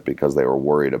underneath of it because they were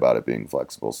worried about it being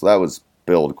flexible. So that was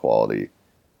build quality,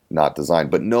 not design.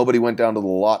 But nobody went down to the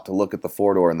lot to look at the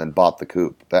 4-door and then bought the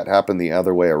coupe. That happened the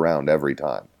other way around every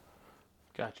time.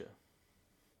 Gotcha.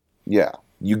 Yeah.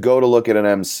 You go to look at an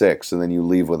M6 and then you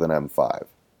leave with an M5.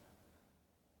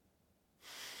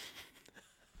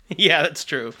 Yeah, that's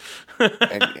true.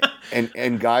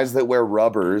 and guys that wear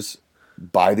rubbers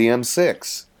buy the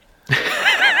M6.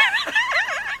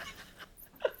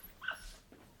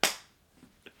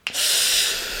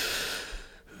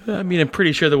 I mean, I'm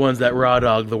pretty sure the ones that raw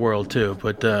dog the world too,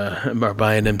 but are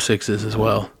buying M6s as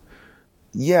well.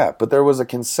 Yeah, but there was a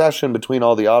concession between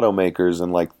all the automakers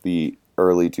in the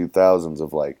early 2000s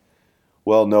of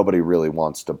well, nobody really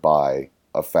wants to buy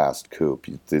a fast coupe.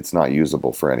 It's not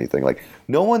usable for anything.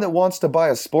 No one that wants to buy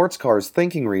a sports car is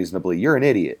thinking reasonably. You're an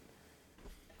idiot.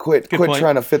 Quit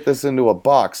trying to fit this into a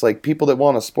box. People that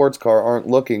want a sports car aren't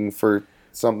looking for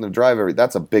something to drive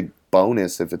that's a big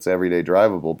bonus if it's everyday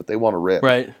drivable, but they want to rip.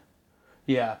 Right.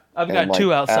 Yeah. I've got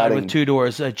two outside with 2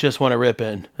 doors I just want to rip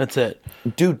in. That's it.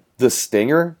 Dude, the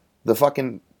Stinger, the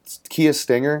fucking Kia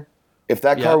Stinger, if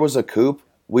that car was a coupe,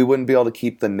 we wouldn't be able to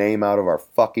keep the name out of our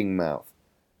fucking mouth.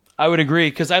 I would agree,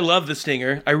 because I love the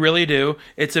Stinger. I really do.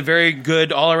 It's a very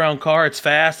good all-around car. It's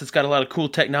fast. It's got a lot of cool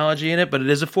technology in it, but it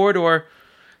is a 4-door.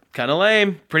 Kind of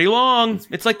lame. Pretty long.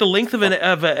 It's like the length of an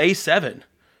A7.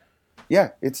 Yeah,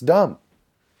 it's dumb.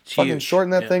 It's fucking huge. Shorten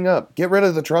that thing up. Get rid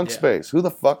of the trunk space. Who the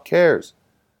fuck cares?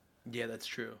 Yeah, that's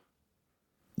true.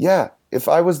 Yeah, if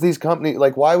I was these companies,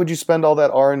 why would you spend all that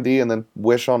R&D and then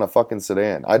wish on a fucking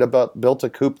sedan? I'd have built a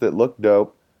coupe that looked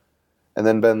dope, and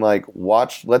then been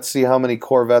let's see how many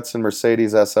Corvettes and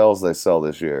Mercedes SLs they sell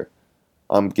this year.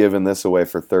 I'm giving this away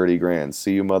for $30,000.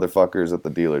 See you motherfuckers at the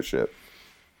dealership.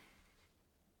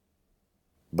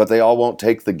 But they all won't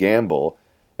take the gamble,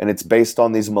 And it's based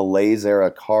on these Malaise era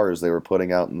cars they were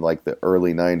putting out in like the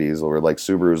early 90s, where like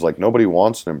Subaru's like, nobody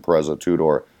wants an Impreza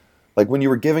 2-door. Like when you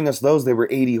were giving us those, they were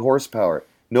 80 horsepower.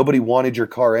 Nobody wanted your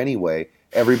car anyway.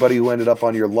 Everybody who ended up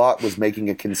on your lot was making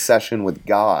a concession with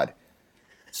God.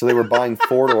 So they were buying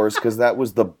 4-doors because that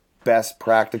was the best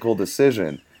practical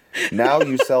decision. Now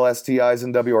you sell STIs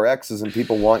and WRXs and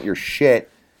people want your shit.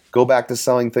 Go back to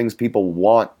selling things people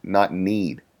want, not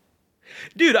need.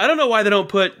 Dude, I don't know why they don't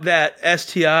put that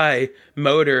STI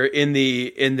motor in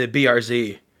the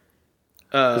BRZ.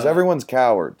 Because everyone's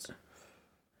cowards.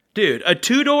 Dude, a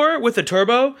 2-door with a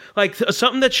turbo, like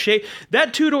something that's shaped.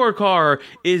 That 2-door car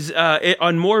is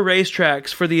on more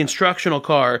racetracks for the instructional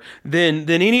car than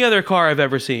any other car I've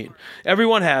ever seen.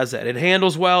 Everyone has that. It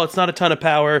handles well. It's not a ton of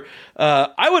power.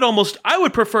 I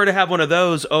would prefer to have one of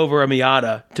those over a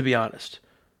Miata, to be honest.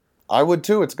 I would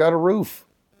too. It's got a roof.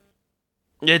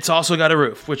 It's also got a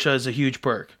roof, which is a huge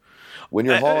perk. When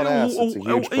you're hauling ass, it's a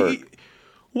huge perk.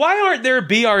 Why aren't there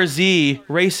BRZ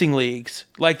racing leagues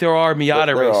like there are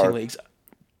Miata racing leagues?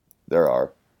 There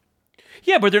are.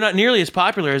 Yeah, but they're not nearly as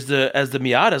popular as the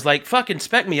Miatas. Like fucking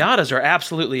spec Miatas are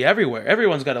absolutely everywhere.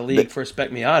 Everyone's got a league for a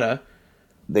spec Miata.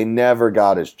 They never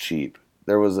got as cheap.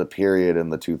 There was a period in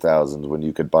the 2000s when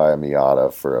you could buy a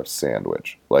Miata for a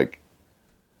sandwich.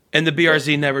 And the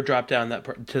BRZ never dropped down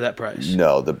to that price.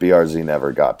 No, the BRZ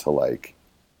never got to like,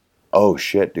 oh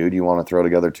shit, dude, you want to throw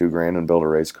together $2,000 and build a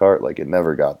race car? Like it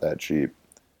never got that cheap.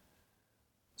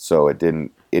 So it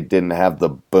didn't have the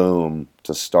boom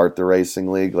to start the racing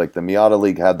league. Like the Miata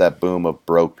League had that boom of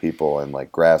broke people and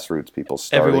like grassroots people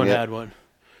starting Everyone it. had one.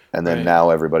 And then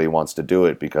now everybody wants to do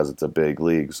it because it's a big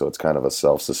league, so it's kind of a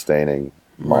self-sustaining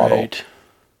model. Right.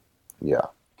 Yeah.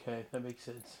 Okay, that makes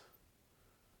sense.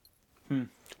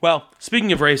 Well,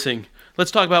 speaking of racing, let's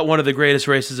talk about one of the greatest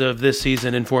races of this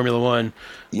season in Formula One.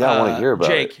 Yeah, I want to hear about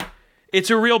Jake, it.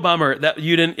 It's a real bummer that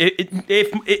you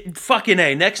didn't. Fucking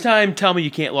A. Next time, tell me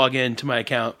you can't log into my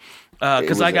account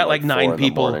because I got like 9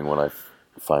 people. In the morning when I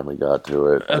finally got to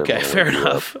it. Okay, fair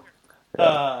enough.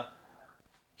 Yeah.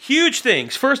 Huge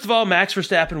things. First of all, Max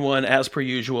Verstappen won as per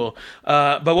usual.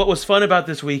 But what was fun about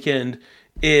this weekend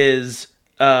is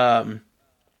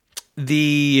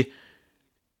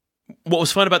What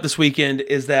was fun about this weekend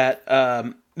is that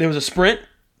there was a sprint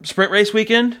race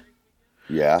weekend.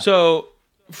 Yeah. So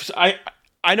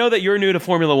I know that you're new to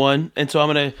Formula One, and so I'm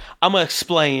gonna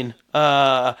explain.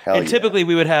 Typically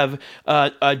we would have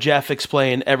Jeff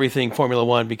explain everything Formula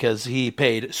One because he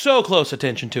paid so close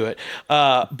attention to it.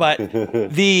 But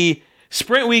the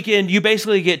sprint weekend, you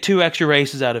basically get 2 extra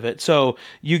races out of it. So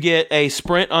you get a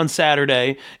sprint on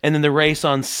Saturday and then the race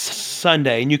on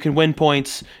Sunday, and you can win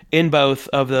points in both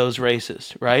of those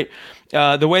races, right?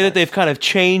 The way that they've kind of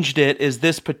changed it is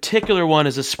this particular one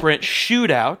is a sprint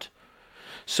shootout.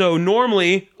 So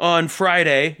normally on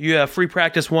Friday, you have free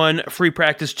practice 1, free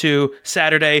practice 2,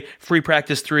 Saturday, free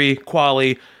practice 3,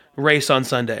 quali, race on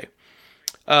Sunday.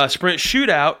 Sprint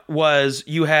shootout was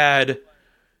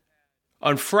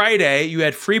on Friday, you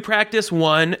had free practice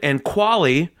 1 and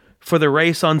quali for the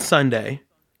race on Sunday.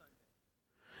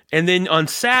 And then on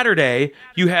Saturday,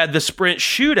 you had the sprint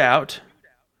shootout,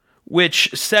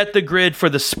 which set the grid for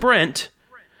the sprint.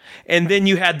 And then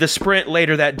you had the sprint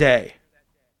later that day.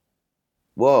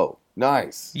 Whoa,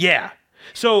 nice. Yeah.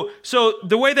 So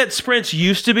the way that sprints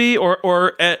used to be, and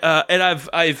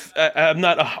I'm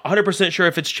not 100% sure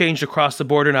if it's changed across the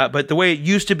board or not, but the way it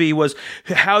used to be was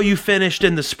how you finished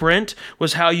in the sprint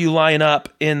was how you line up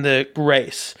in the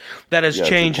race. That has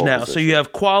changed now. So you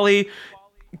have quali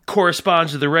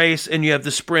corresponds to the race, and you have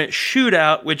the sprint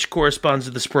shootout, which corresponds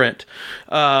to the sprint.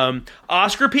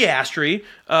 Oscar Piastri,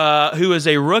 who is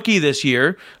a rookie this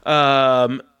year, let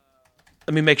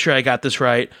me make sure I got this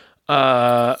right.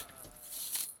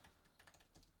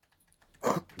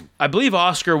 I believe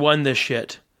Oscar won this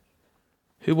shit.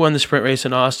 Who won the sprint race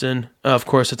in Austin? Oh, of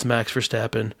course, it's Max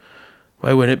Verstappen.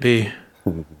 Why wouldn't it be?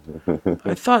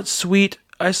 I thought sweet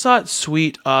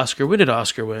Oscar. When did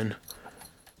Oscar win?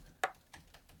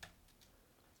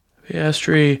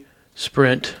 Piastri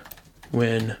sprint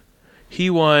win. He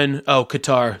won. Oh,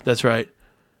 Qatar. That's right.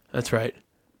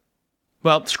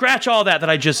 Well, scratch all that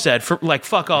I just said.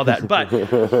 Fuck all that. But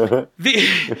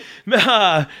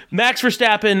Max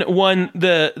Verstappen won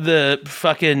the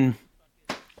fucking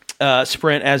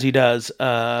sprint as he does.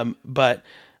 But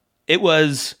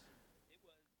the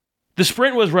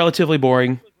sprint was relatively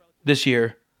boring this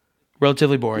year.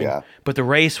 Relatively boring. Yeah. But the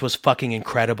race was fucking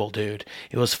incredible, dude.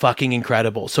 It was fucking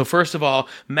incredible. So first of all,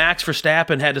 Max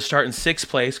Verstappen had to start in 6th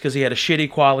place because he had a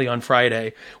shitty quali on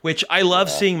Friday, which I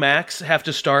love seeing Max have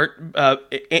to start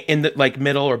in the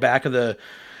middle or back of the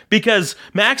Because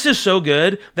Max is so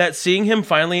good that seeing him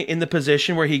finally in the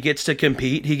position where he gets to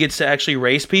compete, he gets to actually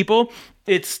race people,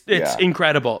 it's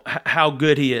incredible how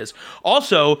good he is.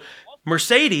 Also,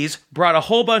 Mercedes brought a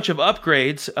whole bunch of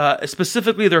upgrades,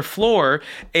 specifically their floor,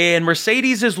 and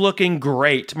Mercedes is looking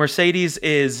great. Mercedes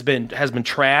has been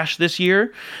trash this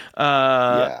year.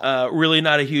 Really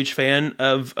not a huge fan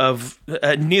of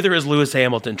neither is Lewis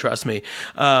Hamilton, trust me.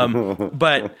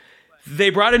 But they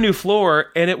brought a new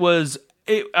floor, and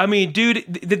dude,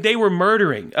 they were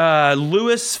murdering.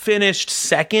 Lewis finished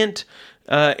second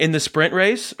in the sprint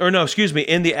race, in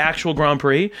the actual Grand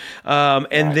Prix.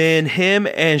 And then him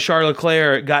and Charles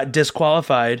Leclerc got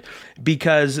disqualified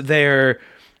because their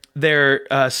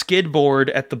skid board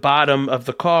at the bottom of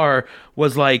the car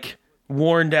was like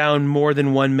worn down more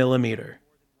than 1 millimeter.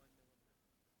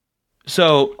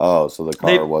 So the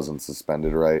car wasn't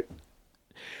suspended right.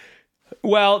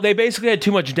 Well, they basically had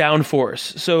too much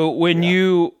downforce. So when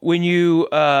you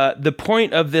the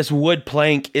point of this wood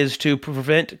plank is to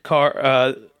prevent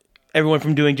everyone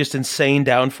from doing just insane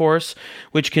downforce,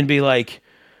 which can be like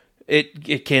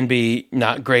it can be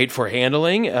not great for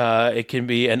handling. It can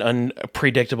be an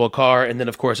unpredictable car, and then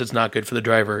of course it's not good for the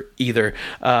driver either.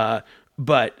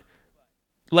 But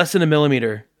less than a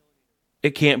millimeter,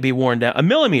 it can't be worn down. A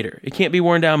millimeter, it can't be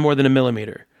worn down more than a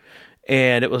millimeter.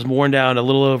 And it was worn down a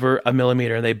little over a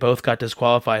millimeter, and they both got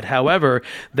disqualified. However,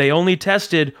 they only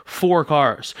tested 4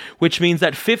 cars, which means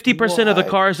that 50% of the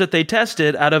cars that they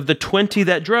tested out of the 20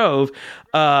 that drove,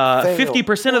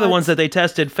 50% of the ones that they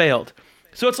tested failed.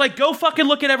 So it's like, go fucking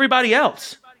look at everybody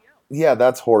else. Yeah,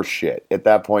 that's horse shit. At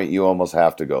that point, you almost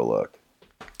have to go look.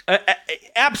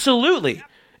 Absolutely.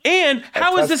 And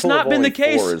how has this not been the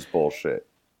case? 4 is bullshit.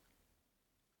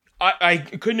 I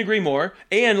couldn't agree more.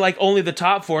 And like only the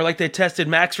top 4, like they tested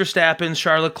Max Verstappen,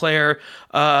 Charles Leclerc,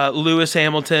 Lewis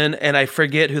Hamilton, and I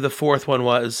forget who the 4th one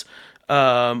was.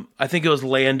 I think it was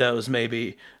Lando's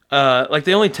maybe. Like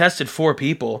they only tested 4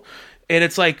 people. And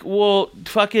it's like, well,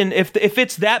 fucking, if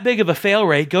it's that big of a fail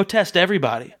rate, go test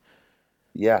everybody.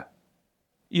 Yeah.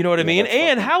 You know what I mean?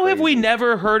 And how have we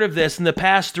never heard of this in the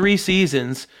past 3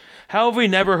 seasons? How have we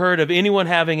never heard of anyone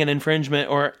having an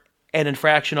infringement or an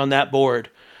infraction on that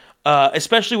board?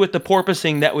 Especially with the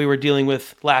porpoising that we were dealing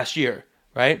with last year,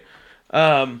 right?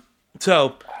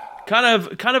 So kind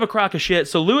of a crock of shit.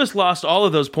 So Lewis lost all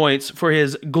of those points for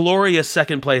his glorious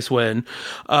second place win.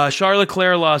 Charles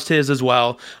Leclerc lost his as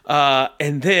well.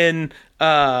 And then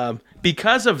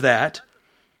because of that,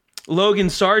 Logan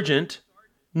Sargent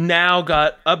now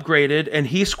got upgraded and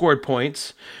he scored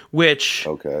points, which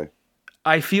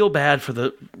I feel bad for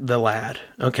the lad,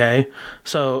 okay?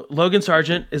 So Logan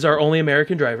Sargent is our only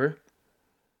American driver.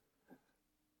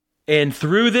 And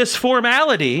through this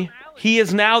formality, he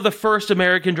is now the first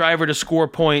American driver to score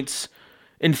points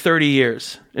in 30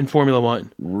 years in Formula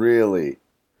One. Really?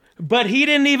 But he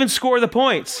didn't even score the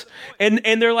points. And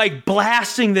they're like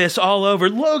blasting this all over.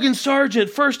 Logan Sargent,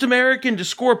 first American to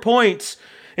score points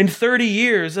in 30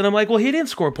 years. And I'm like, well, he didn't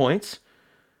score points.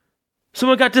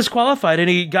 Someone got disqualified and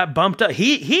he got bumped up.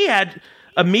 He had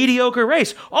a mediocre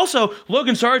race. Also,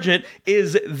 Logan Sargent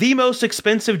is the most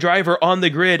expensive driver on the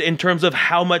grid in terms of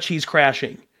how much he's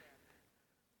crashing.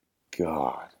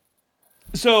 God.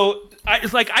 So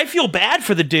it's like, I feel bad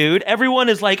for the dude. Everyone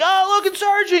is like, oh, Logan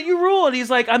Sargent, you rule. And he's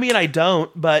like, I mean, I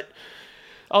don't, but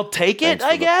I'll take it,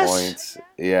 I guess. Points.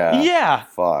 Yeah. Yeah.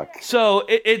 Fuck. So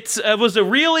it was a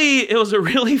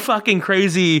really fucking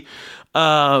crazy,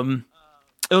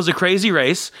 it was a crazy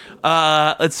race.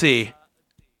 Let's see.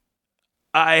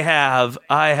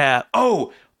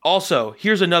 Also,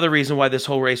 here's another reason why this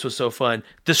whole race was so fun.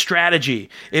 The strategy.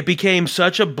 It became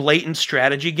such a blatant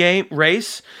strategy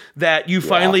race that you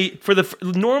finally,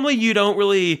 normally you don't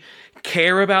really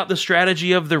care about the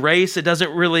strategy of the race. It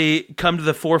doesn't really come to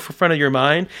the forefront of your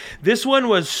mind. This one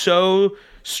was so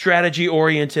strategy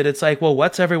oriented. It's like, well,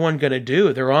 what's everyone going to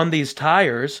do? They're on these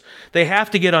tires. They have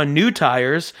to get on new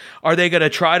tires. Are they going to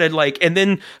try to and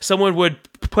then someone would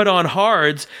put on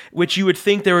hards, which you would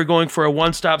think they were going for a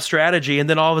one-stop strategy. And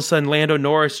then all of a sudden Lando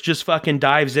Norris just fucking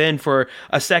dives in for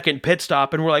a second pit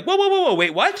stop. And we're like, whoa,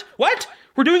 wait, what?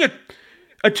 We're doing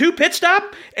a 2 pit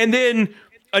stop? And then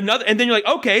another, and then you're like,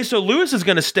 okay, so Lewis is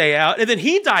going to stay out. And then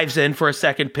he dives in for a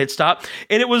second pit stop.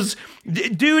 And it was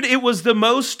the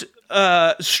most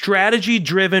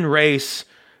strategy-driven race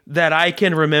that I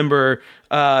can remember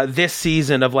this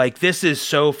season of like, this is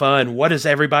so fun. What is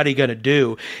everybody going to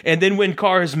do? And then when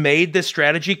cars made this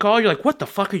strategy call, you're like, what the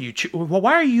fuck are you?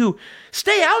 Why are you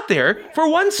stay out there for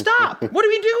one stop? What are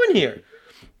we doing here?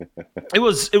 It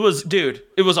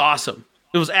was awesome.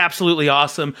 It was absolutely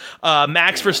awesome.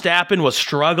 Max Verstappen was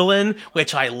struggling,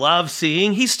 which I love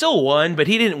seeing. He still won, but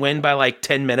he didn't win by like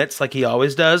 10 minutes like he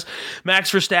always does.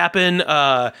 Max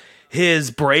Verstappen,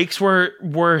 his brakes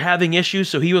were having issues,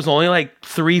 so he was only like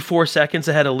 3-4 seconds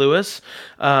ahead of Lewis,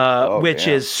 which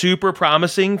is super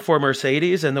promising for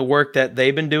Mercedes and the work that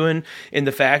they've been doing in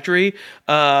the factory.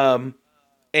 And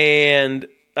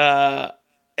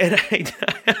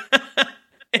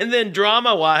and then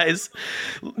drama-wise,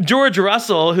 George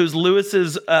Russell, who's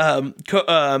Lewis's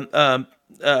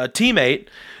teammate,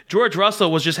 George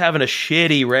Russell was just having a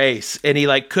shitty race, and he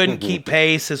like couldn't keep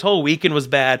pace. His whole weekend was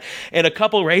bad. And a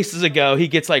couple races ago, he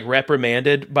gets like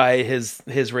reprimanded by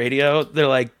his radio. They're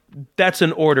like, "That's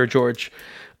an order, George."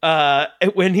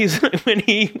 When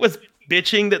he was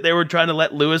bitching that they were trying to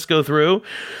let Lewis go through,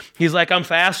 he's like, "I'm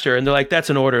faster," and they're like, "That's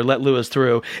an order, let Lewis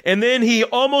through." And then he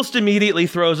almost immediately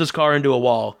throws his car into a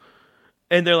wall,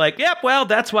 and they're like, "Yep, well,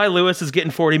 that's why Lewis is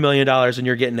getting $40 million and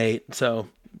you're getting 8. So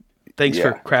thanks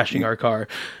for crashing our car."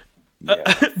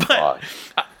 But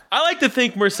I like to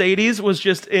think Mercedes was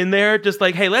just in there, just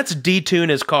like, "Hey, let's detune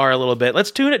his car a little bit.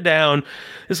 Let's tune it down.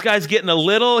 This guy's getting a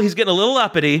little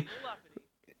uppity."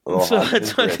 So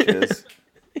that's what.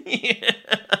 Yeah.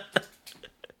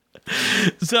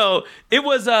 So it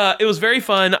was very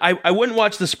fun. I wouldn't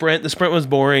watch the sprint. The sprint was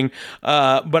boring,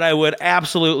 but I would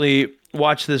absolutely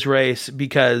watch this race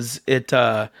because it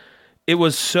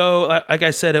was so, like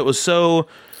I said, it was so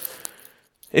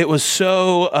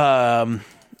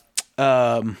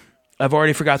I've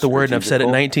already forgot the word and I've said it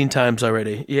 19 times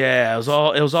already. Yeah, it was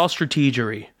all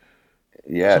strategery.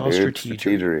 Yeah, dude,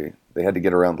 strategery. They had to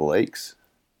get around the lakes.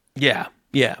 Yeah.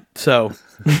 So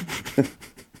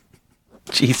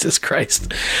Jesus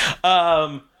Christ.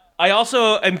 I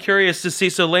also am curious to see.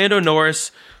 So Lando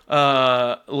Norris,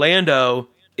 Lando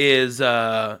is.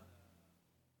 No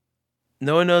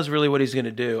one knows really what he's going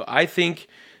to do. I think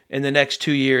in the next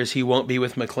 2 years he won't be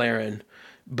with McLaren,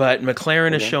 but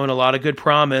McLaren has shown a lot of good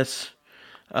promise.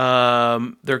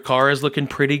 Their car is looking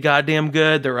pretty goddamn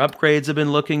good. Their upgrades have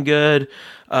been looking good.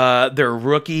 Their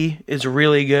rookie is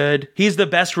really good. He's the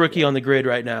best rookie on the grid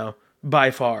right now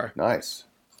by far. Nice.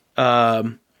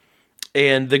 And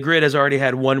the grid has already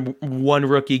had one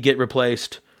rookie get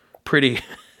replaced pretty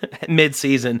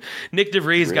mid-season. Nick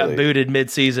DeVries got booted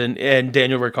mid-season, and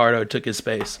Daniel Ricciardo took his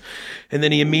space. And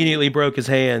then he immediately broke his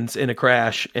hands in a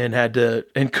crash and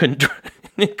couldn't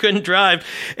drive.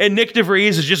 And Nick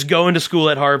DeVries is just going to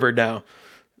school at Harvard now.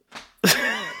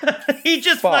 He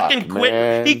just fucking quit.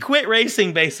 Man. He quit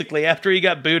racing basically after he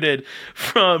got booted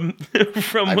from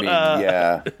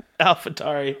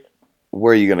AlphaTauri.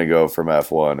 Where are you going to go from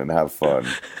F1 and have fun?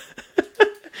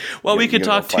 Well, we could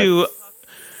talk to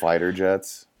fighter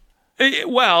jets.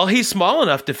 Well, he's small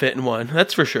enough to fit in one.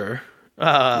 That's for sure.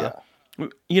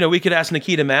 We could ask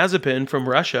Nikita Mazepin from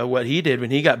Russia what he did when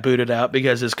he got booted out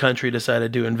because his country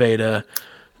decided to invade a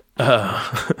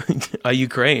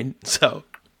Ukraine. So,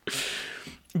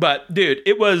 but dude,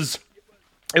 it was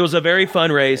a very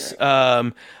fun race.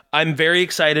 I'm very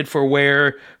excited for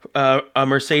where a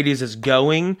Mercedes is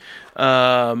going.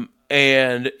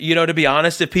 And to be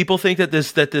honest, if people think that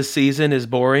this season is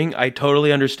boring, I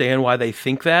totally understand why they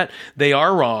think that. They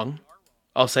are wrong.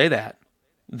 I'll say that.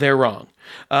 They're wrong.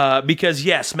 Because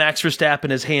yes, Max Verstappen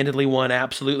has handedly won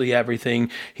absolutely everything.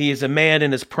 He is a man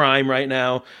in his prime right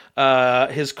now.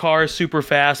 His car is super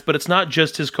fast, but it's not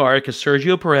just his car because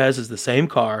Sergio Perez is the same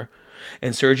car.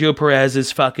 And Sergio Perez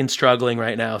is fucking struggling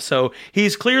right now. So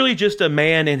he's clearly just a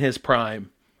man in his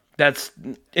prime. That's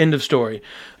end of story.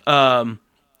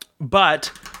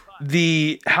 But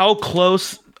how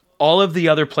close all of the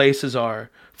other places are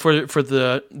for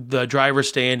the driver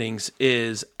standings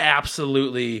is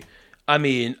absolutely. I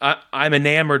mean, I'm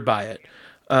enamored by it.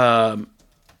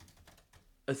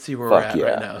 Let's see where we're at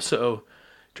right now. So,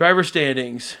 driver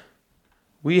standings,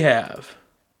 we have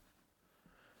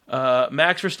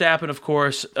Max Verstappen, of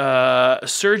course.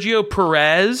 Sergio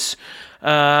Perez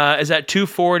is at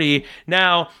 240.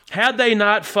 Now, had they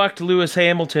not fucked Lewis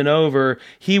Hamilton over,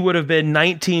 he would have been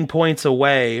 19 points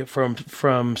away from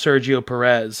Sergio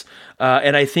Perez.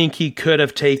 And I think he could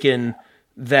have taken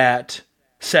that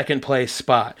second place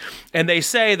spot. And they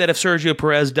say that if Sergio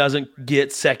Perez doesn't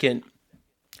get second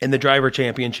in the driver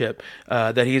championship,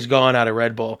 that he's gone out of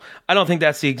Red Bull. I don't think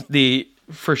that's the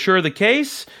for sure the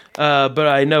case, but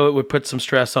I know it would put some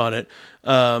stress on it.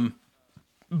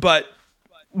 But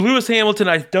Lewis Hamilton,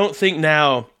 I don't think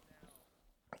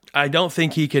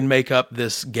he can make up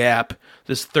this gap,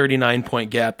 this 39-point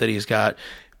gap that he's got,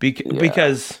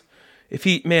 because if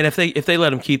they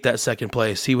let him keep that second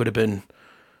place, he would have been,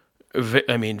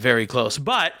 very close.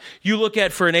 But you look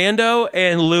at Fernando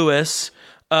and Lewis,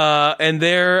 and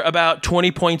they're about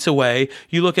 20 points away.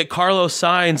 You look at Carlos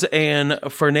Sainz and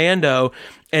Fernando,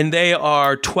 and they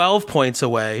are 12 points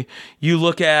away. You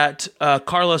look at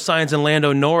Carlos Sainz and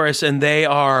Lando Norris, and they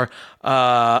are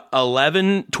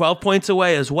 12 points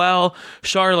away as well.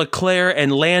 Charles Leclerc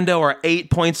and Lando are 8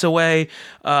 points away.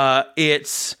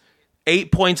 It's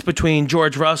 8 points between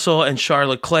George Russell and Charles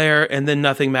Leclerc, and then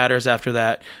nothing matters after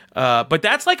that. But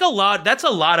that's like a lot. That's a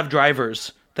lot of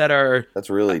drivers that are. That's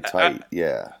really tight.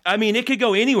 Yeah. I mean, it could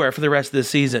go anywhere for the rest of the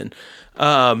season,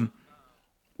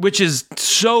 which is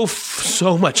so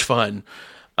much fun.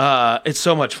 It's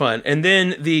so much fun. And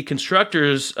then the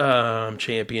Constructors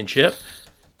Championship.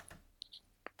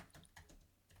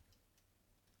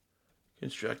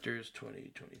 Constructors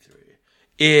 2023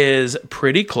 is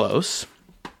pretty close.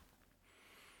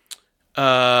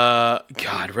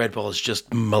 God, Red Bull has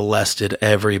just molested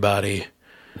everybody.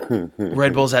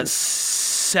 Red Bull's at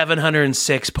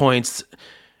 706 points.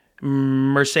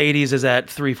 Mercedes is at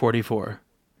 344.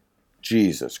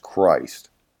 Jesus Christ.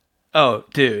 Oh,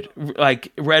 dude.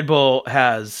 Like, Red Bull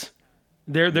has...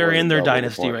 They're in their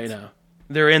dynasty right now.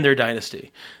 They're in their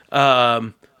dynasty.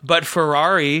 But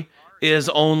Ferrari is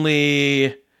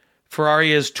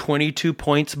 22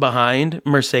 points behind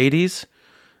Mercedes.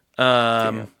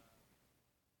 And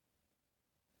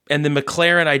then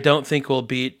McLaren, I don't think will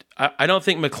beat... I don't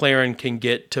think McLaren can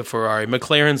get to Ferrari.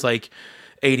 McLaren's like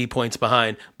 80 points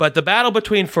behind. But the battle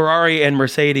between Ferrari and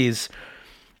Mercedes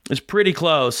is pretty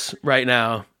close right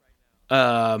now.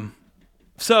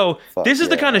 So this is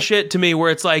the kind of shit to me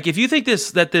where it's like, if you think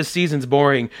that this season's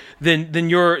boring, then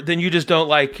you just don't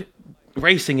like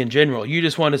racing in general. You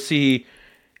just want to see,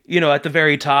 at the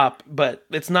very top. But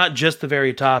it's not just the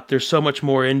very top. There's so much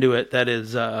more into it that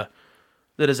is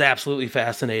absolutely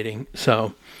fascinating.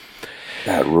 So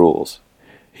that rules.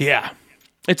 Yeah,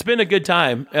 it's been a good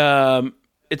time.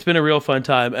 It's been a real fun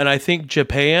time, and I think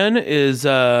Japan is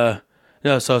So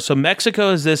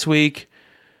Mexico is this week.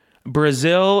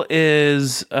 Brazil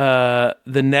is the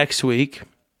next week.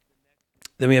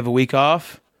 Then we have a week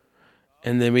off,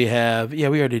 and then we have we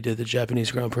already did the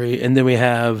Japanese Grand Prix, and then we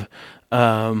have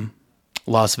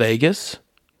Las Vegas,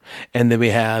 and then we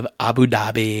have Abu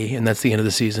Dhabi, and that's the end of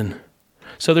the season.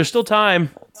 So there's still time.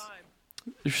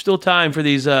 There's still time for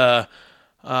these. I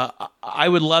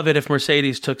would love it if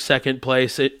Mercedes took second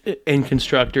place in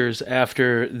constructors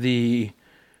after the,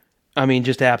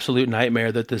 just absolute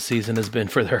nightmare that this season has been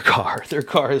for their car. Their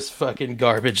car is fucking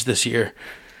garbage this year.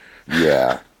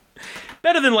 Yeah.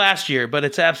 Better than last year, but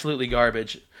it's absolutely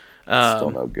garbage.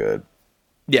 Still no good.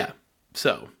 Yeah.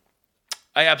 So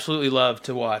I absolutely love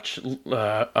to watch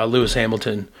Lewis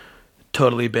Hamilton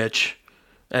totally bitch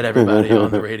at everybody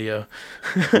on the radio.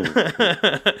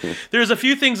 There's a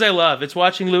few things I love. It's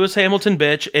watching Lewis Hamilton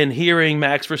bitch and hearing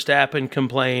Max Verstappen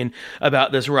complain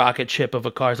about this rocket ship of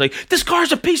a car. It's like, this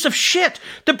car's a piece of shit.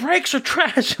 The brakes are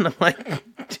trash. And I'm like,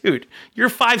 dude, you're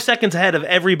 5 seconds ahead of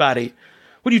everybody.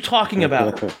 What are you talking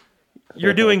about?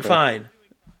 You're doing fine,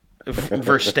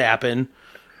 Verstappen.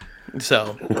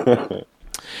 So,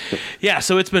 yeah,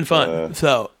 so it's been fun.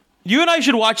 So, you and I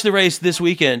should watch the race this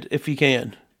weekend if you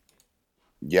can.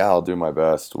 Yeah, I'll do my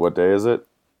best. What day is it?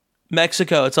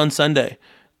 Mexico. It's on Sunday.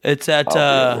 It's at...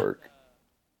 I'll be at work.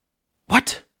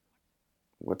 What?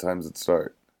 What time does it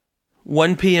start?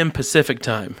 1 p.m. Pacific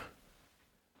time.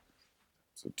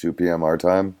 So 2 p.m. our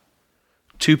time?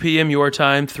 2 p.m. your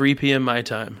time, 3 p.m. my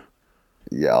time.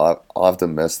 Yeah, I'll have to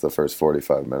miss the first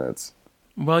 45 minutes.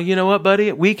 Well, you know what,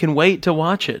 buddy? We can wait to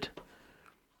watch it.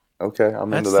 Okay, I'm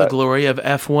That's into that. That's the glory of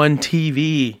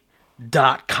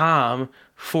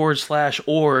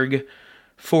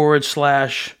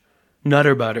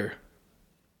F1TV.com/org/Nutterbutter.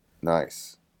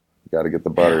 Nice. You got to get the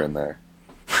butter in there.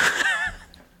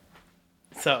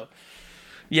 So,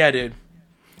 yeah, dude.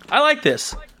 I like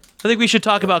this. I think we should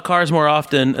talk about cars more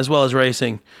often as well as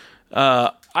racing.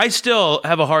 I still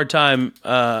have a hard time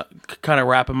kind of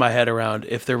wrapping my head around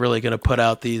if they're really going to put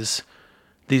out these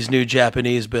new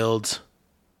Japanese builds.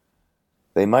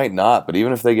 They might not, but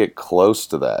even if they get close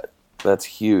to that, that's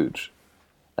huge.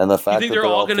 And the fact you think that they're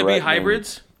all going to be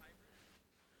hybrids?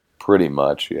 Pretty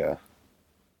much, yeah.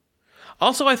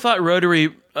 Also, I thought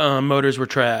rotary motors were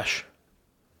trash.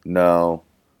 No.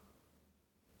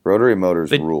 Rotary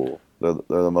motors rule. They're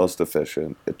the most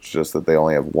efficient. It's just that they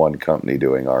only have one company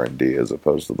doing R&D as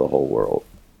opposed to the whole world.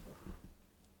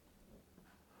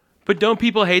 But don't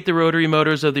people hate the rotary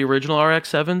motors of the original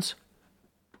RX-7s?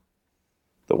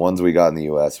 The ones we got in the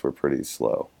U.S. were pretty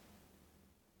slow.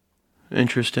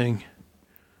 Interesting.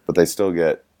 But they're still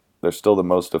the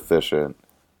most efficient.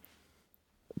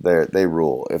 They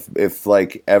rule. If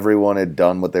like everyone had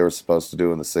done what they were supposed to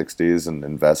do in the 60s and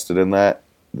invested in that,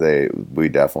 we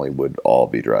definitely would all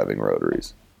be driving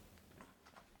rotaries.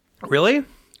 Really?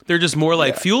 They're just more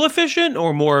like fuel efficient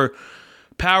or more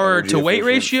power Energy to weight efficient,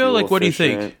 ratio? fuel Like, what do you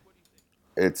efficient.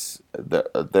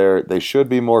 think? They should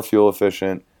be more fuel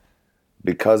efficient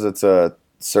because it's a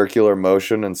circular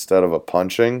motion instead of a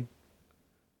punching.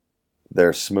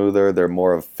 They're smoother. They're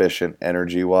more efficient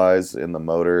energy-wise in the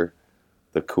motor.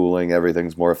 The cooling,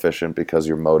 everything's more efficient because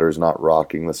your motor's not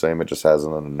rocking the same. It just has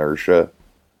an inertia.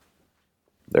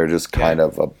 They're just kind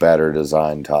of a better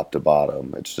design top to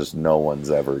bottom. It's just no one's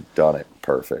ever done it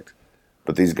perfect.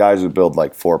 But these guys who build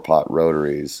like 4-pot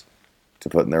rotaries to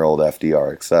put in their old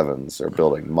FDRX7s are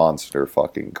building monster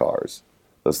fucking cars.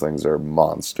 Those things are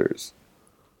monsters.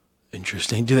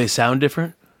 Interesting. Do they sound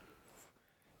different?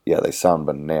 Yeah, they sound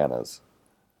bananas.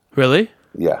 Really?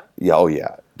 Yeah. Oh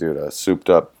yeah. Dude, a souped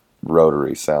up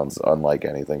rotary sounds unlike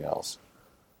anything else.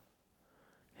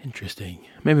 Interesting.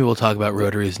 Maybe we'll talk about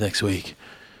rotaries next week.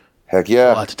 Heck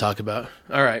yeah. A lot to talk about.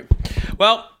 All right.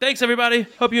 Well, thanks everybody.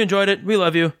 Hope you enjoyed it. We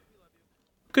love you.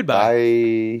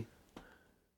 Goodbye. Bye.